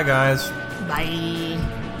 Bye, guys. Bye.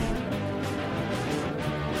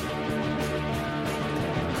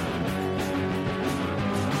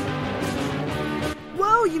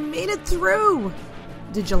 Whoa, you made it through!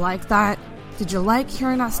 Did you like that? Did you like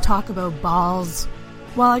hearing us talk about balls?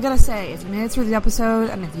 Well, I gotta say, if you made it through the episode,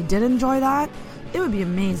 and if you did enjoy that, it would be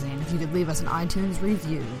amazing if you could leave us an iTunes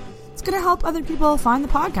review. It's gonna help other people find the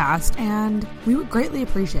podcast, and we would greatly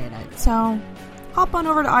appreciate it. So, hop on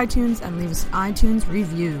over to iTunes and leave us an iTunes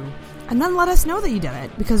review. And then let us know that you did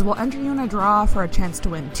it, because we'll enter you in a draw for a chance to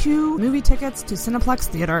win 2 movie tickets to Cineplex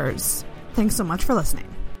Theaters. Thanks so much for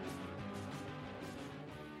listening.